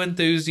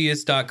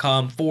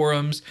NintendoEnthusiast.com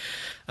forums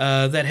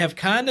that have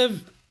kind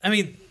of,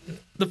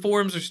 the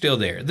forums are still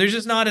there. They're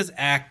just not as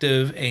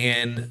active,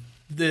 and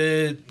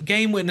the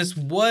Game Witness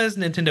was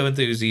Nintendo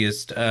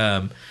Enthusiast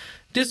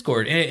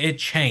Discord. It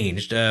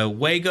changed.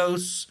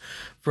 Wagos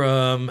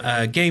from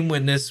Game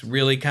Witness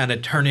really kind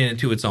of turning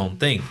into its own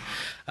thing.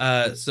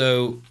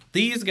 So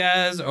these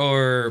guys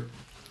are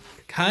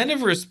kind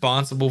of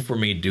responsible for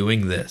me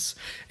doing this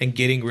and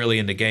getting really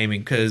into gaming,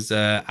 because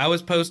I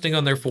was posting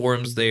on their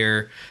forums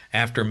there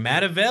after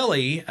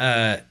Matavelli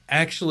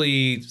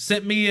actually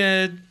sent me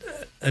a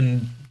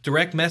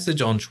direct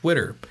message on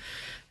Twitter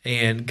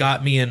and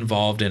got me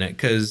involved in it,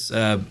 because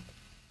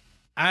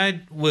I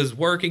was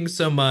working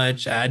so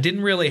much. I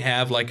didn't really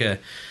have like a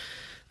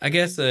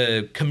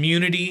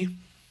community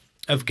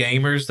of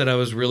gamers that I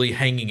was really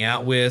hanging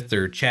out with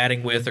or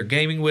chatting with or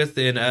gaming with.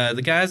 And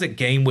the guys at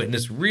Game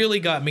Witness really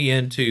got me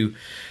into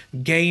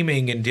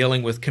gaming and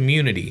dealing with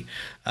community.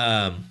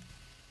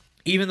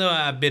 Even though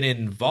I've been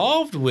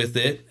involved with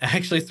it,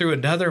 actually through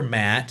another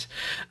Matt,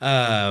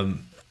 I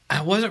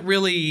wasn't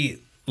really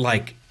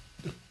like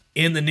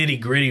in the nitty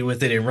gritty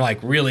with it and like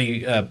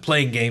really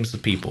playing games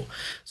with people.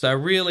 So I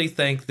really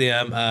thank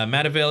them.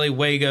 Matavelli,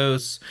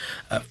 Wagos,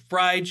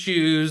 Fried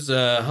Shoes,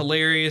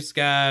 hilarious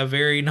guy,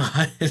 very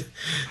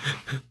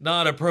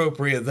not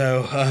appropriate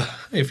though,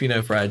 if you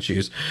know Fried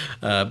Shoes.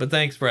 But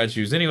thanks, Fried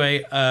Shoes.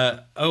 Anyway,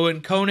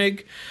 Owen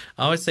Koenig,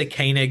 I always say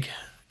Koenig,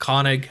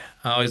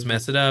 I always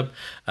mess it up.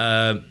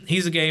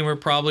 He's a gamer,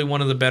 probably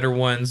one of the better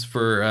ones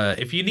for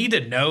if you need to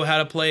know how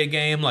to play a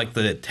game, like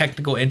the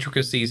technical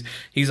intricacies,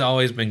 he's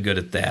always been good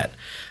at that.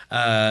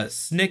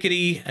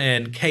 Snickety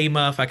and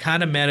K-Muff, I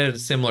kind of met at a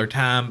similar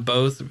time,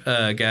 both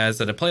guys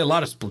that I play a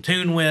lot of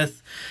Splatoon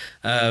with.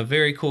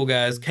 Very cool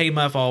guys.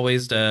 K-Muff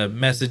always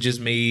messages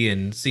me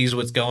and sees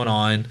what's going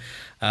on.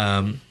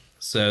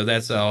 So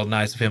that's all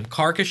nice of him.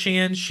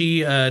 Karkashan,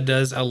 she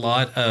does a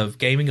lot of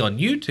gaming on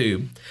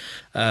YouTube.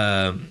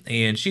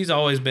 And she's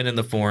always been in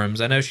the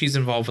forums. I know she's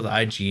involved with the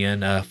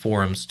IGN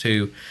forums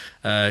too.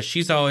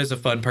 She's always a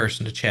fun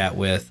person to chat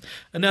with.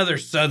 Another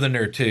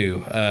Southerner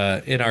too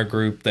in our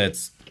group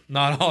that's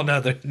not all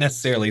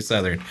necessarily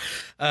Southern.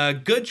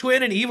 Good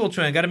Twin and Evil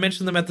Twin. Got to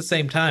mention them at the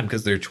same time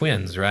because they're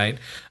twins, right?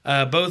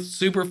 Both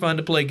super fun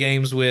to play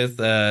games with.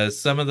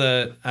 Some of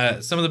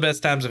the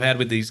best times I've had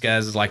with these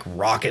guys is like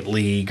Rocket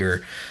League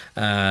or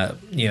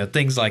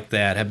things like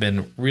that have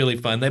been really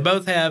fun. They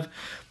both have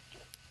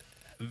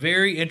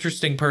very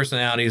interesting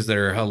personalities that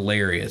are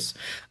hilarious.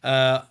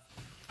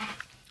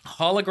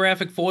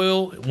 Holographic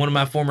Foil, one of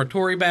my former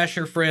Tory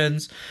Basher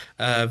friends,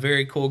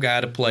 very cool guy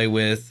to play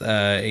with,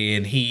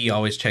 and he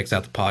always checks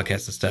out the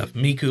podcast and stuff.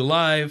 Miku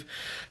Live,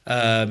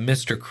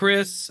 Mr.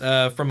 Chris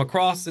from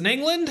across in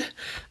England,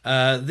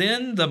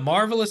 then the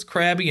Marvelous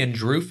Krabby and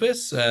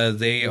Drufus,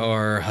 they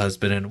are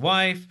husband and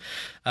wife.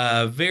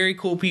 Very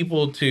cool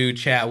people to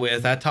chat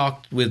with. I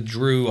talked with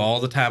Drew all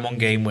the time on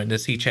Game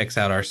Witness. He checks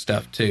out our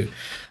stuff too.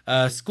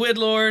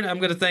 Squidlord, I'm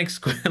going to thank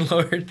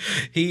Squidlord.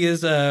 He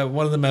is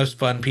one of the most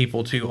fun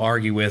people to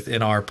argue with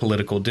in our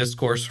political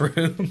discourse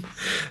room.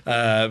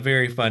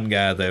 Very fun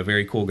guy, though.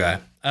 Very cool guy.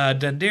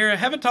 Dundera,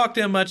 haven't talked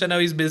to him much. I know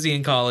he's busy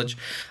in college,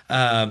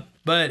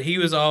 but he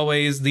was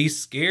always the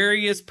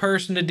scariest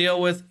person to deal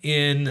with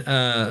in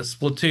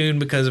Splatoon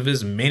because of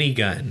his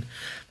minigun.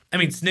 I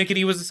mean,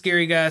 Snickety was a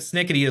scary guy.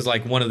 Snickety is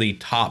like one of the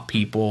top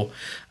people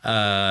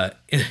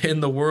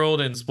in the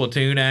world in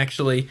Splatoon,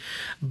 actually.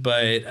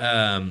 But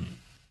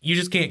you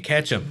just can't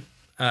catch him,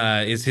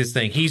 is his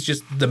thing. He's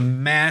just the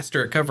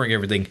master at covering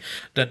everything.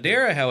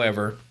 Dundera,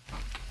 however,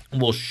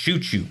 will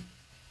shoot you.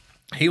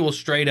 He will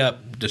straight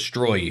up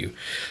destroy you.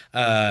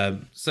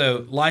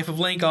 So Life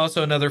of Link,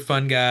 also another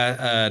fun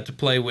guy to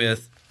play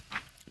with.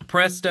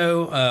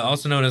 Presto,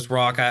 also known as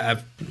Rock,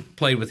 I've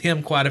played with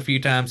him quite a few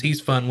times. He's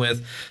fun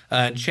with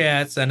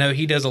chats. I know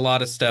he does a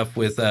lot of stuff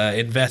with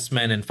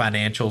investment and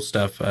financial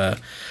stuff. I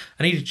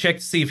need to check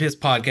to see if his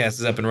podcast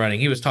is up and running.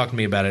 He was talking to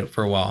me about it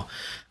for a while.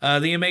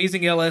 The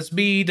Amazing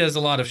LSB does a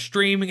lot of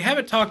streaming.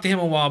 Haven't talked to him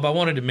in a while, but I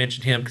wanted to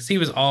mention him because he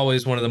was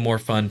always one of the more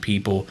fun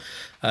people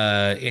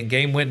in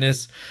Game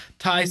Witness.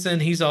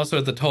 Tyson, he's also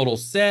at the Total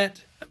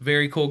Set.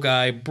 Very cool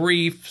guy.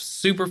 Brief,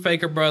 Super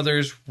Faker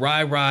Brothers,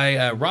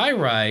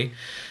 Rai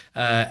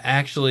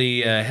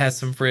actually has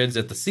some friends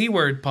at the C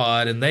Word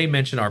Pod, and they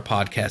mention our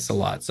podcast a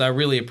lot, so I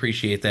really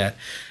appreciate that.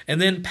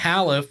 And then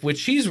Palif, which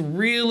she's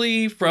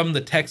really from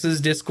the Texas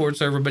Discord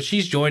server, but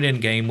she's joined in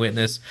Game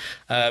Witness.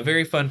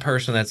 Very fun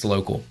person that's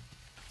local.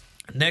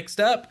 Next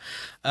up,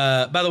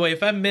 by the way,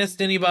 if I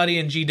missed anybody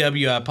in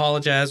GW, I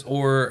apologize,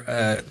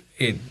 or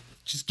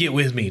just get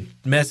with me,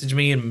 message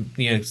me,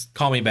 and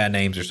call me bad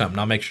names or something.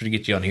 I'll make sure to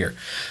get you on here.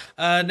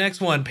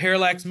 Next one,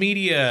 Parallax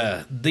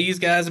Media. These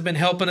guys have been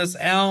helping us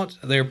out.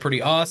 They're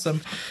pretty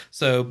awesome.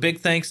 So big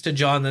thanks to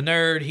John the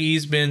Nerd.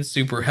 He's been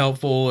super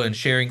helpful in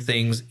sharing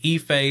things.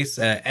 eFace,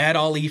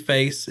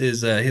 @alleface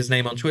is his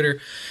name on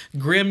Twitter.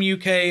 Grim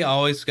UK,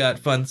 always got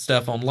fun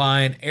stuff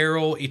online.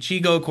 Errol,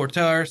 Ichigo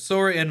Cortar,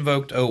 Sora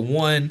Invoked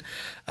 01,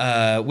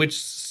 which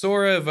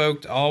Sora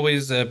Evoked,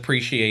 always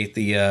appreciate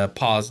the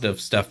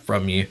positive stuff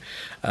from you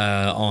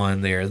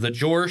on there. The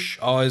Jorsh,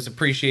 always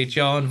appreciate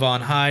y'all, and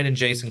Von Hyde and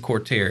Jason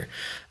Cortair.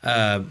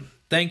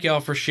 Thank y'all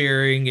for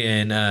sharing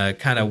and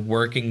kind of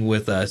working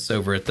with us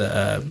over at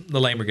the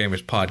Lamer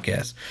Gamers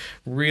podcast.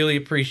 Really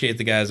appreciate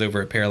the guys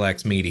over at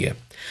Parallax Media.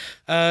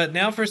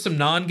 Now for some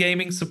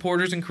non-gaming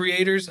supporters and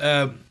creators.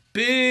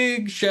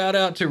 Big shout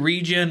out to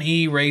Regen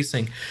E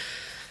Racing.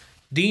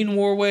 Dean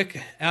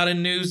Warwick out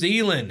in New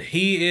Zealand.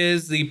 He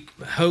is the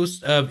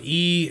host of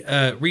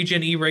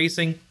Regen E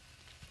Racing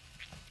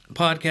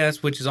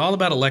podcast, which is all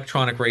about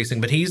electronic racing,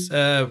 but he's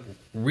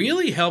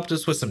really helped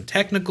us with some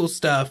technical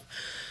stuff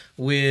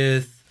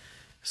with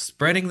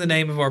spreading the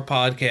name of our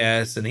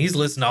podcast, and he's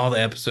listened to all the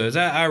episodes.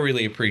 I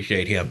really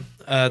appreciate him.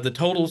 The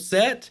Total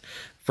Set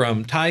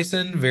from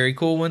Tyson, very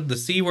cool one. The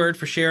C Word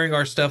for sharing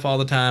our stuff all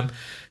the time.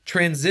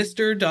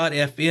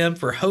 Transistor.fm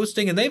for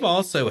hosting, and they've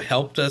also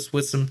helped us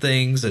with some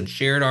things and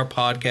shared our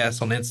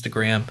podcast on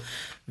Instagram.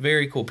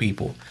 Very cool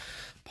people.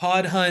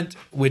 Pod Hunt,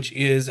 which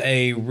is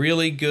a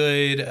really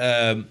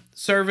good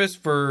service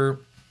for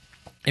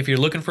if you're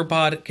looking for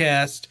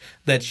podcasts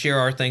that share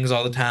our things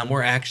all the time.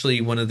 We're actually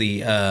one of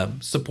the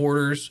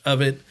supporters of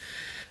it,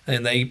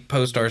 and they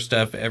post our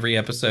stuff every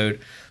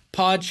episode.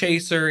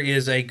 Podchaser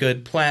is a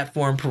good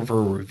platform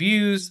for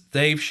reviews.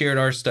 They've shared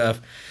our stuff.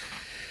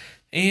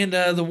 And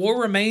the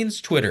War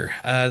Remains Twitter.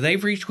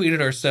 They've retweeted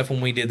our stuff when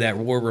we did that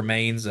War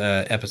Remains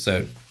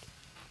episode.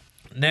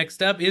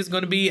 Next up is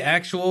going to be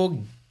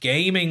actual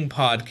gaming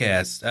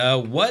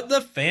podcast. What the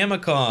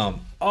Famicom.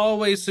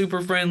 Always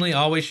super friendly,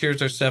 always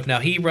shares our stuff. Now,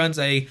 he runs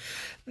a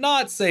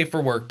not safe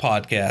for work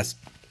podcast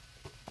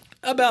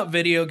about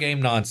video game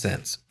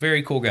nonsense.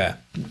 Very cool guy.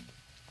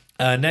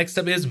 Next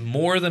up is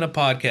More Than a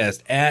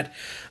Podcast at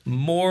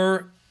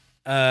More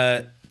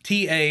TA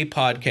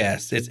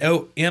Podcast. It's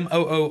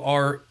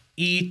MOORETA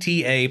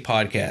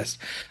podcast.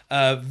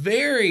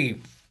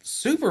 Very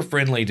super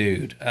friendly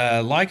dude.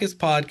 Like his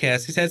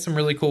podcast. He's had some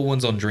really cool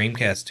ones on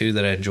Dreamcast too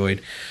that I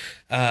enjoyed.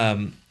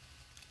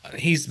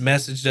 He's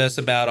messaged us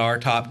about our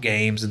top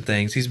games and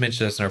things. He's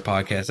mentioned us in our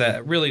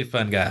podcast. Really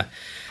fun guy.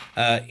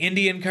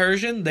 Indie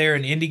Incursion, they're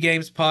an indie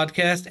games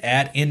podcast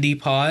at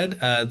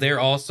IndiePod. They're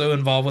also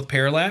involved with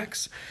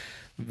Parallax.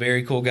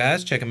 Very cool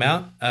guys. Check them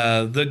out.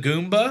 The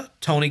Goomba,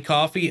 Tony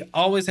Coffee,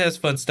 always has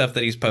fun stuff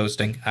that he's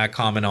posting. I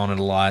comment on it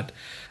a lot.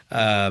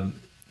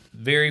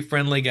 Very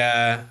friendly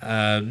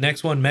guy.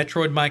 Next one,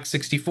 Metroid Mike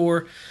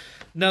 64.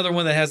 Another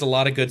one that has a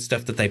lot of good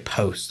stuff that they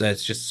post.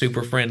 That's just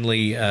super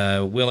friendly,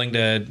 willing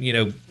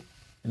to,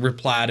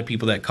 reply to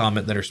people that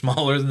comment that are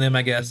smaller than them,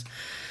 I guess.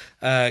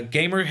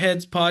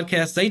 Gamerheads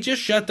podcast, they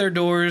just shut their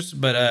doors,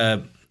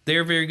 but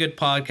they're a very good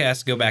podcast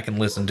to go back and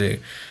listen to.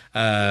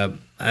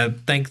 I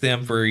thank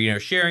them for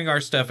sharing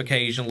our stuff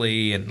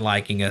occasionally and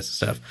liking us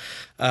and stuff.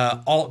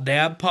 Alt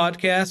Dab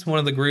podcast, one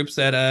of the groups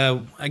that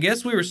I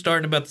guess we were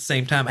starting about the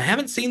same time. I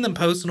haven't seen them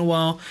post in a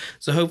while,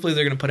 so hopefully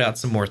they're going to put out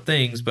some more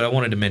things, but I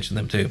wanted to mention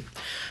them too.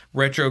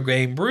 Retro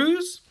Game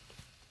Brews.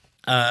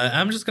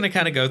 I'm just going to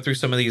kind of go through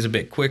some of these a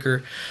bit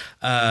quicker.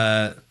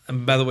 By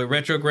the way,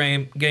 Retro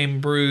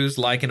Game Brews,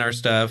 liking our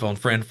stuff on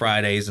Friend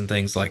Fridays and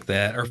things like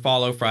that, or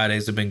Follow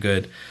Fridays have been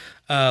good.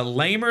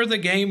 Lamer the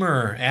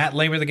Gamer at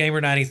Lamer the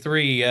Gamer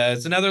 93.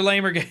 It's another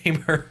Lamer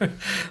Gamer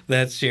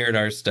that shared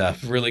our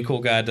stuff. Really cool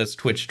guy, does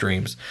Twitch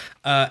streams.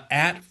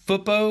 At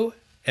Fuppo,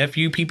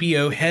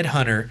 Fuppo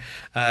Headhunter.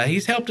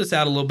 He's helped us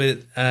out a little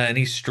bit, and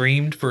he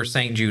streamed for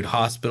St. Jude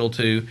Hospital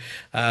too.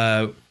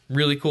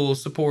 Really cool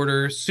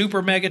supporter.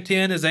 Super Mega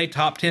 10 is a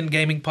top 10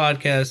 gaming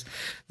podcast.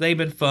 They've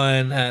been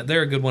fun.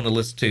 They're a good one to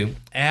listen to.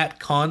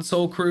 At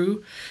Console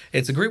Crew,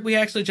 it's a group we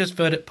actually just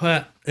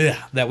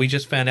that we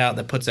just found out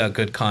that puts out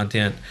good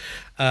content.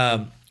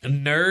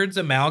 Nerds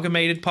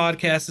Amalgamated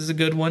Podcast is a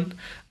good one.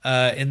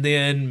 And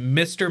then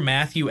Mr.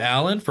 Matthew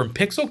Allen from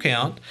Pixel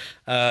Count,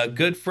 a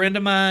good friend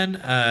of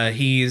mine.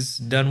 He's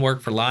done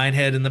work for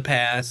Lionhead in the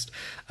past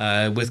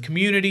with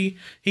Community.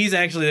 He's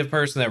actually the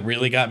person that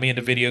really got me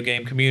into video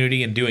game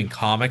community and doing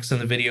comics in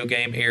the video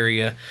game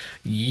area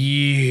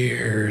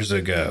years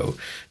ago.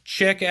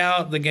 Check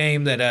out the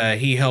game that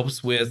he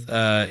helps with.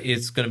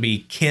 It's going to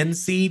be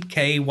Kynseed,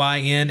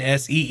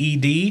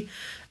 Kynseed.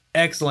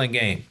 Excellent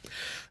game.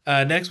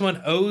 Next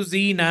one,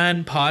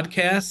 OZ9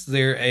 Podcast.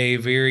 They're a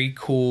very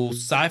cool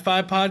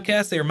sci-fi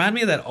podcast. They remind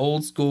me of that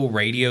old school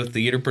radio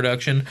theater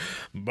production,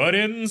 but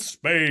in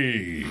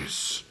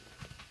space.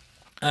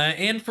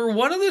 And for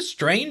one of the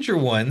stranger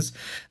ones,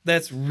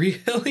 that's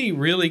really,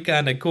 really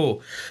kind of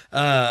cool.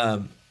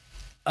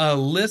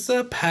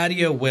 Alyssa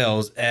Patio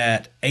Wells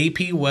at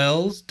AP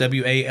Wells,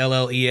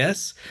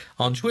 WALLES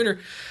on Twitter,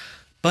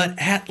 but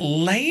at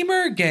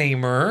Lamer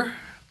Gamer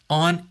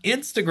on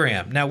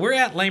Instagram. Now, we're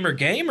at Lamer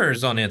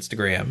Gamers on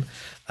Instagram,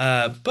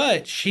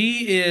 but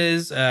she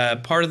is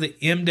part of the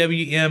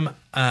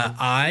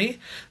MWMI,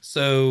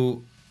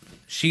 so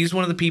she's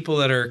one of the people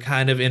that are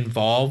kind of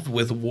involved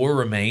with War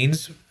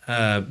Remains,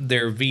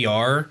 their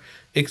VR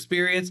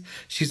experience.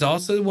 She's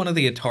also one of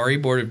the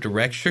Atari board of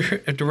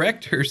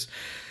directors,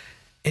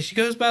 and she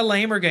goes by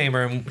Lamer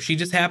Gamer, and she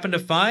just happened to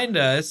find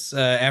us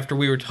after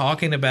we were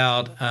talking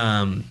about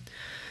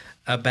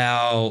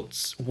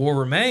War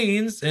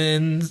Remains,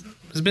 and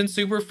has been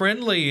super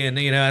friendly, and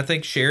I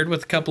think shared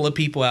with a couple of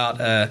people out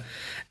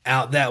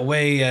that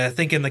way. I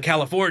think in the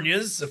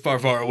Californias,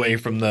 far away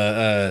from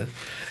the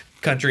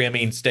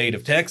state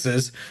of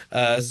Texas.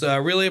 So I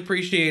really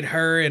appreciate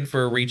her and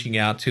for reaching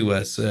out to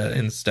us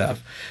and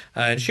stuff,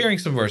 and sharing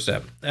some of our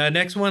stuff.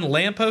 Next one,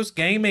 Lamppost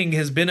Gaming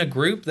has been a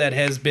group that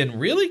has been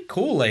really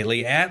cool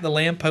lately at the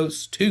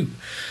Lamppost 2.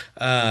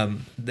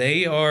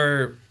 They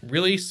are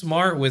really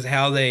smart with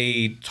how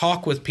they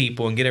talk with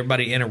people and get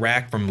everybody to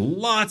interact from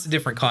lots of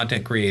different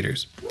content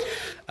creators.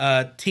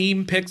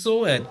 Team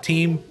Pixel at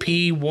Team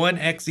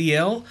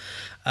P1XEL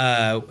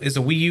is a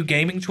Wii U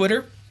gaming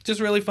Twitter. Just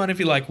really fun if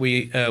you like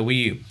Wii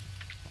U.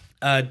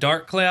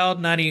 Dark Cloud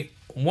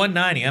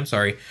 190, I'm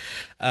sorry.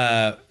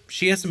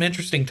 She has some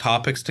interesting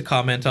topics to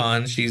comment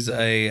on. She's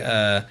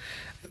a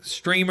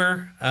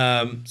streamer.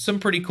 Some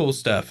pretty cool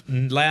stuff.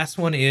 And last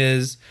one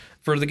is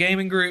for the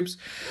gaming groups.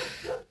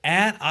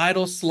 At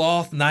Idle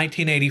Sloth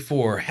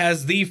 1984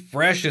 has the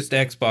freshest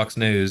Xbox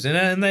news,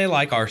 and they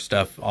like our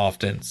stuff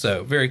often.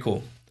 So very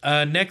cool.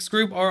 Next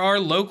group are our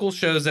local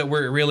shows that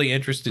we're really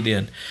interested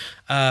in.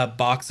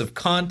 Box of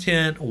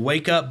Content,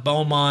 Wake Up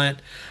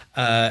Beaumont,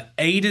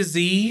 A to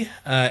Z,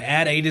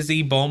 at A to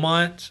Z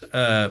Beaumont.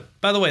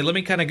 By the way, let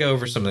me kind of go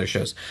over some of their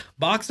shows.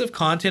 Box of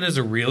Content is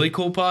a really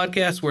cool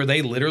podcast where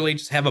they literally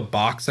just have a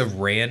box of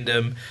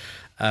random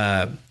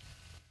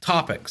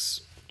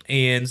topics.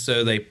 And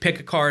so they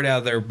pick a card out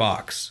of their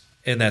box,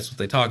 and that's what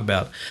they talk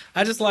about.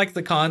 I just like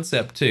the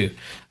concept too.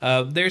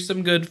 There's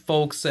some good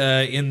folks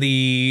in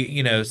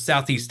the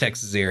Southeast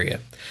Texas area.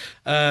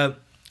 A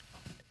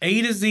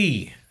to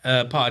Z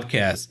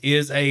podcast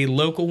is a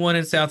local one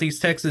in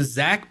Southeast Texas.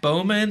 Zach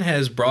Bowman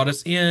has brought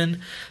us in,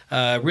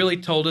 really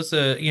told us,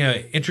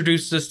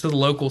 introduced us to the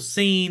local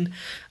scene.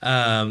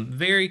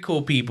 Very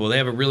cool people. They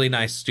have a really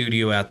nice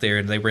studio out there,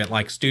 and they rent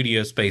like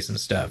studio space and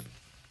stuff.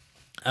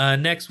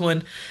 Next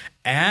one,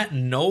 at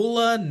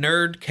NOLA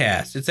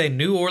Nerdcast. It's a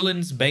New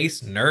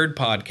Orleans-based nerd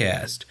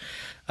podcast.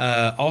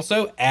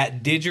 Also,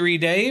 at Didgery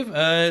Dave,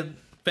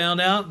 found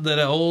out that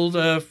an old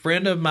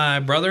friend of my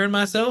brother and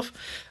myself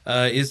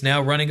is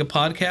now running a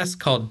podcast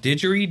called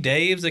Didgery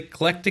Dave's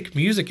Eclectic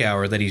Music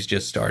Hour that he's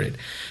just started.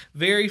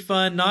 Very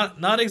fun.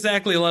 Not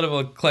exactly a lot of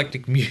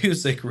eclectic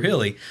music,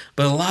 really,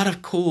 but a lot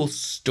of cool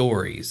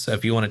stories. So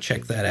if you want to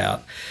check that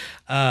out.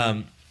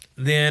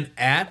 Then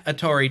at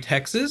Atari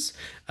Texas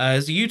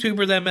is a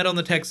YouTuber that I met on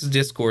the Texas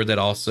Discord that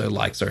also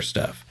likes our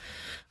stuff.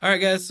 All right,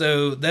 guys,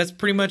 so that's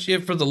pretty much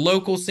it for the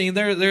local scene.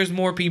 There's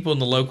more people in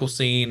the local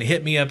scene.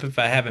 Hit me up if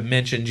I haven't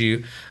mentioned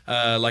you.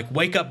 Like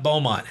Wake Up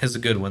Beaumont has a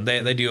good one.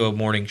 They do a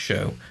morning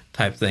show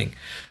type thing.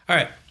 All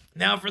right,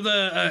 now for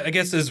the, I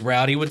guess as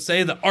Rowdy would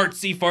say, the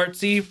Artsy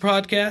Fartsy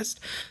podcast.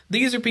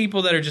 These are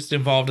people that are just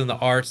involved in the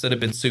arts that have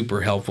been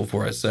super helpful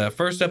for us.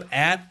 First up,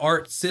 at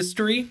Arts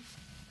History.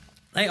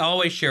 They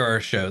always share our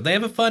show. They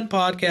have a fun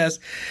podcast.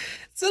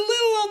 It's a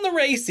little on the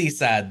racy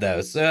side, though,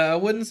 so I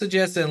wouldn't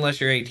suggest it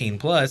unless you're 18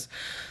 plus.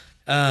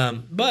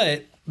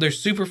 But they're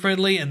super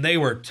friendly, and they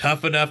were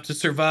tough enough to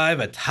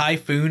survive a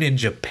typhoon in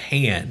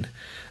Japan.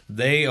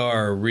 They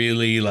are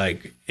really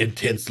like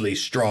intensely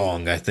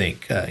strong, I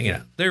think.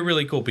 They're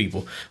really cool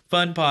people.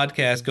 Fun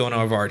podcast going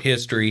over art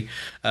history.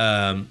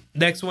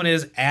 Next one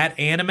is at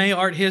Anime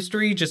Art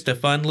History, just a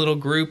fun little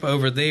group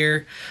over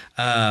there.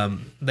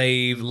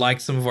 They like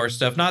some of our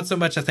stuff, not so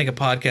much I think a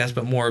podcast,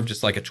 but more of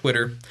just like a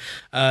Twitter.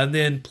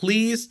 Then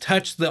Please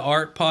Touch the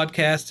Art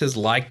podcast has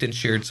liked and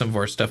shared some of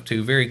our stuff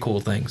too. Very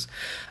cool things.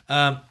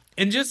 And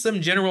just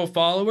some general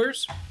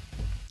followers.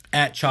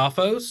 At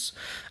Chafos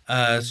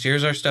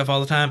shares our stuff all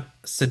the time.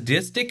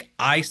 Sadistic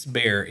Ice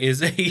Bear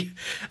is a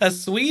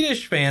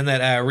Swedish fan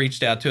that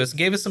reached out to us and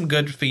gave us some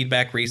good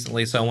feedback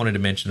recently, so I wanted to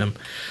mention him.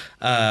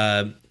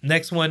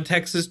 Next one,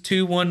 Texan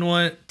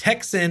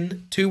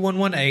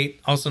 2118,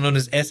 also known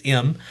as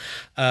SM,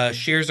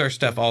 shares our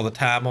stuff all the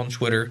time on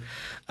Twitter.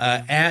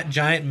 At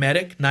Giant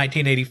Medic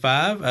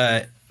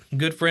 1985,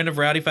 good friend of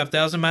Rowdy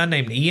 5000 mine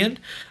named Ian.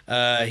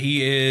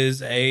 He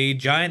is a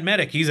giant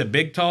medic. He's a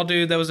big, tall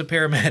dude that was a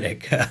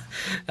paramedic.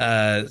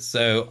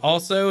 So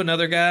also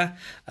another guy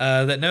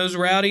that knows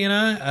Rowdy and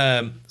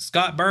I,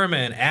 Scott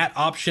Berman at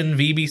Option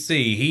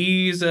VBC.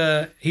 He's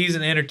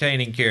an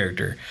entertaining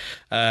character.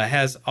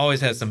 Always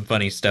has some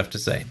funny stuff to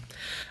say.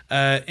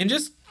 And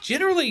just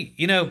generally,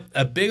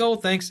 a big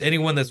old thanks to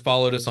anyone that's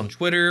followed us on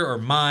Twitter or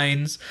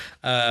Minds.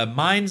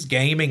 Minds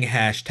Gaming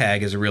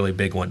hashtag is a really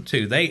big one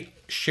too. They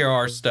share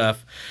our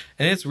stuff,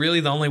 and it's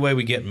really the only way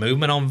we get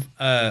movement on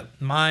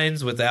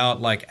Minds without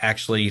like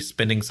actually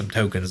spending some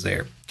tokens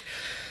there.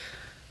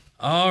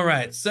 All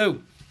right,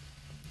 so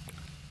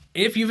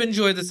if you've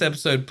enjoyed this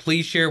episode,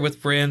 please share it with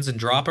friends and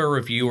drop a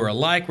review or a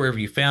like wherever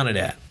you found it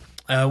at.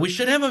 We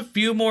should have a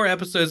few more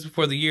episodes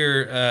before the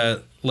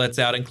year lets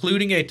out,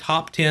 including a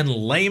top 10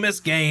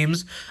 lamest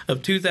games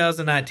of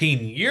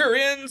 2019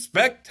 year-end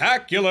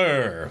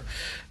spectacular.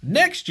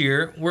 Next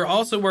year, we're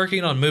also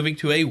working on moving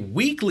to a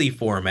weekly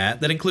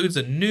format that includes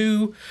a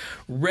new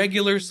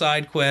regular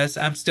side quest.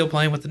 I'm still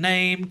playing with the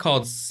name,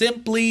 called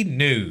Simply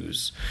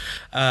News,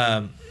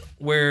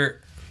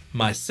 where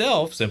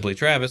myself,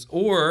 simplyTravis,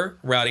 or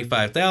Rowdy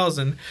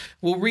 5000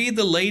 will read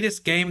the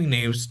latest gaming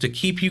news to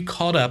keep you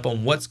caught up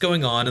on what's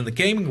going on in the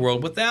gaming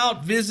world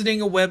without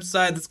visiting a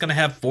website that's going to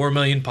have 4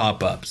 million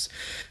pop-ups.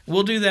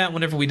 We'll do that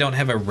whenever we don't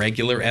have a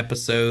regular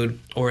episode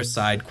or a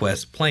side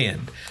quest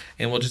planned,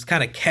 and we'll just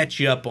kind of catch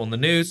you up on the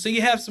news so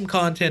you have some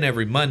content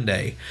every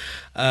Monday.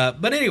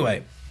 But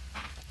anyway,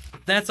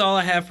 that's all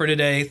I have for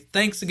today.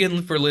 Thanks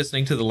again for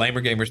listening to the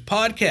Lamer Gamers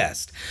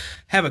podcast.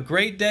 Have a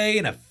great day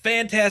and a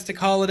fantastic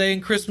holiday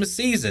and Christmas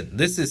season.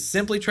 This is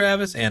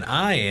simplyTravis, and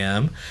I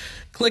am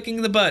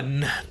clicking the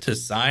button to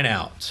sign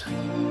out.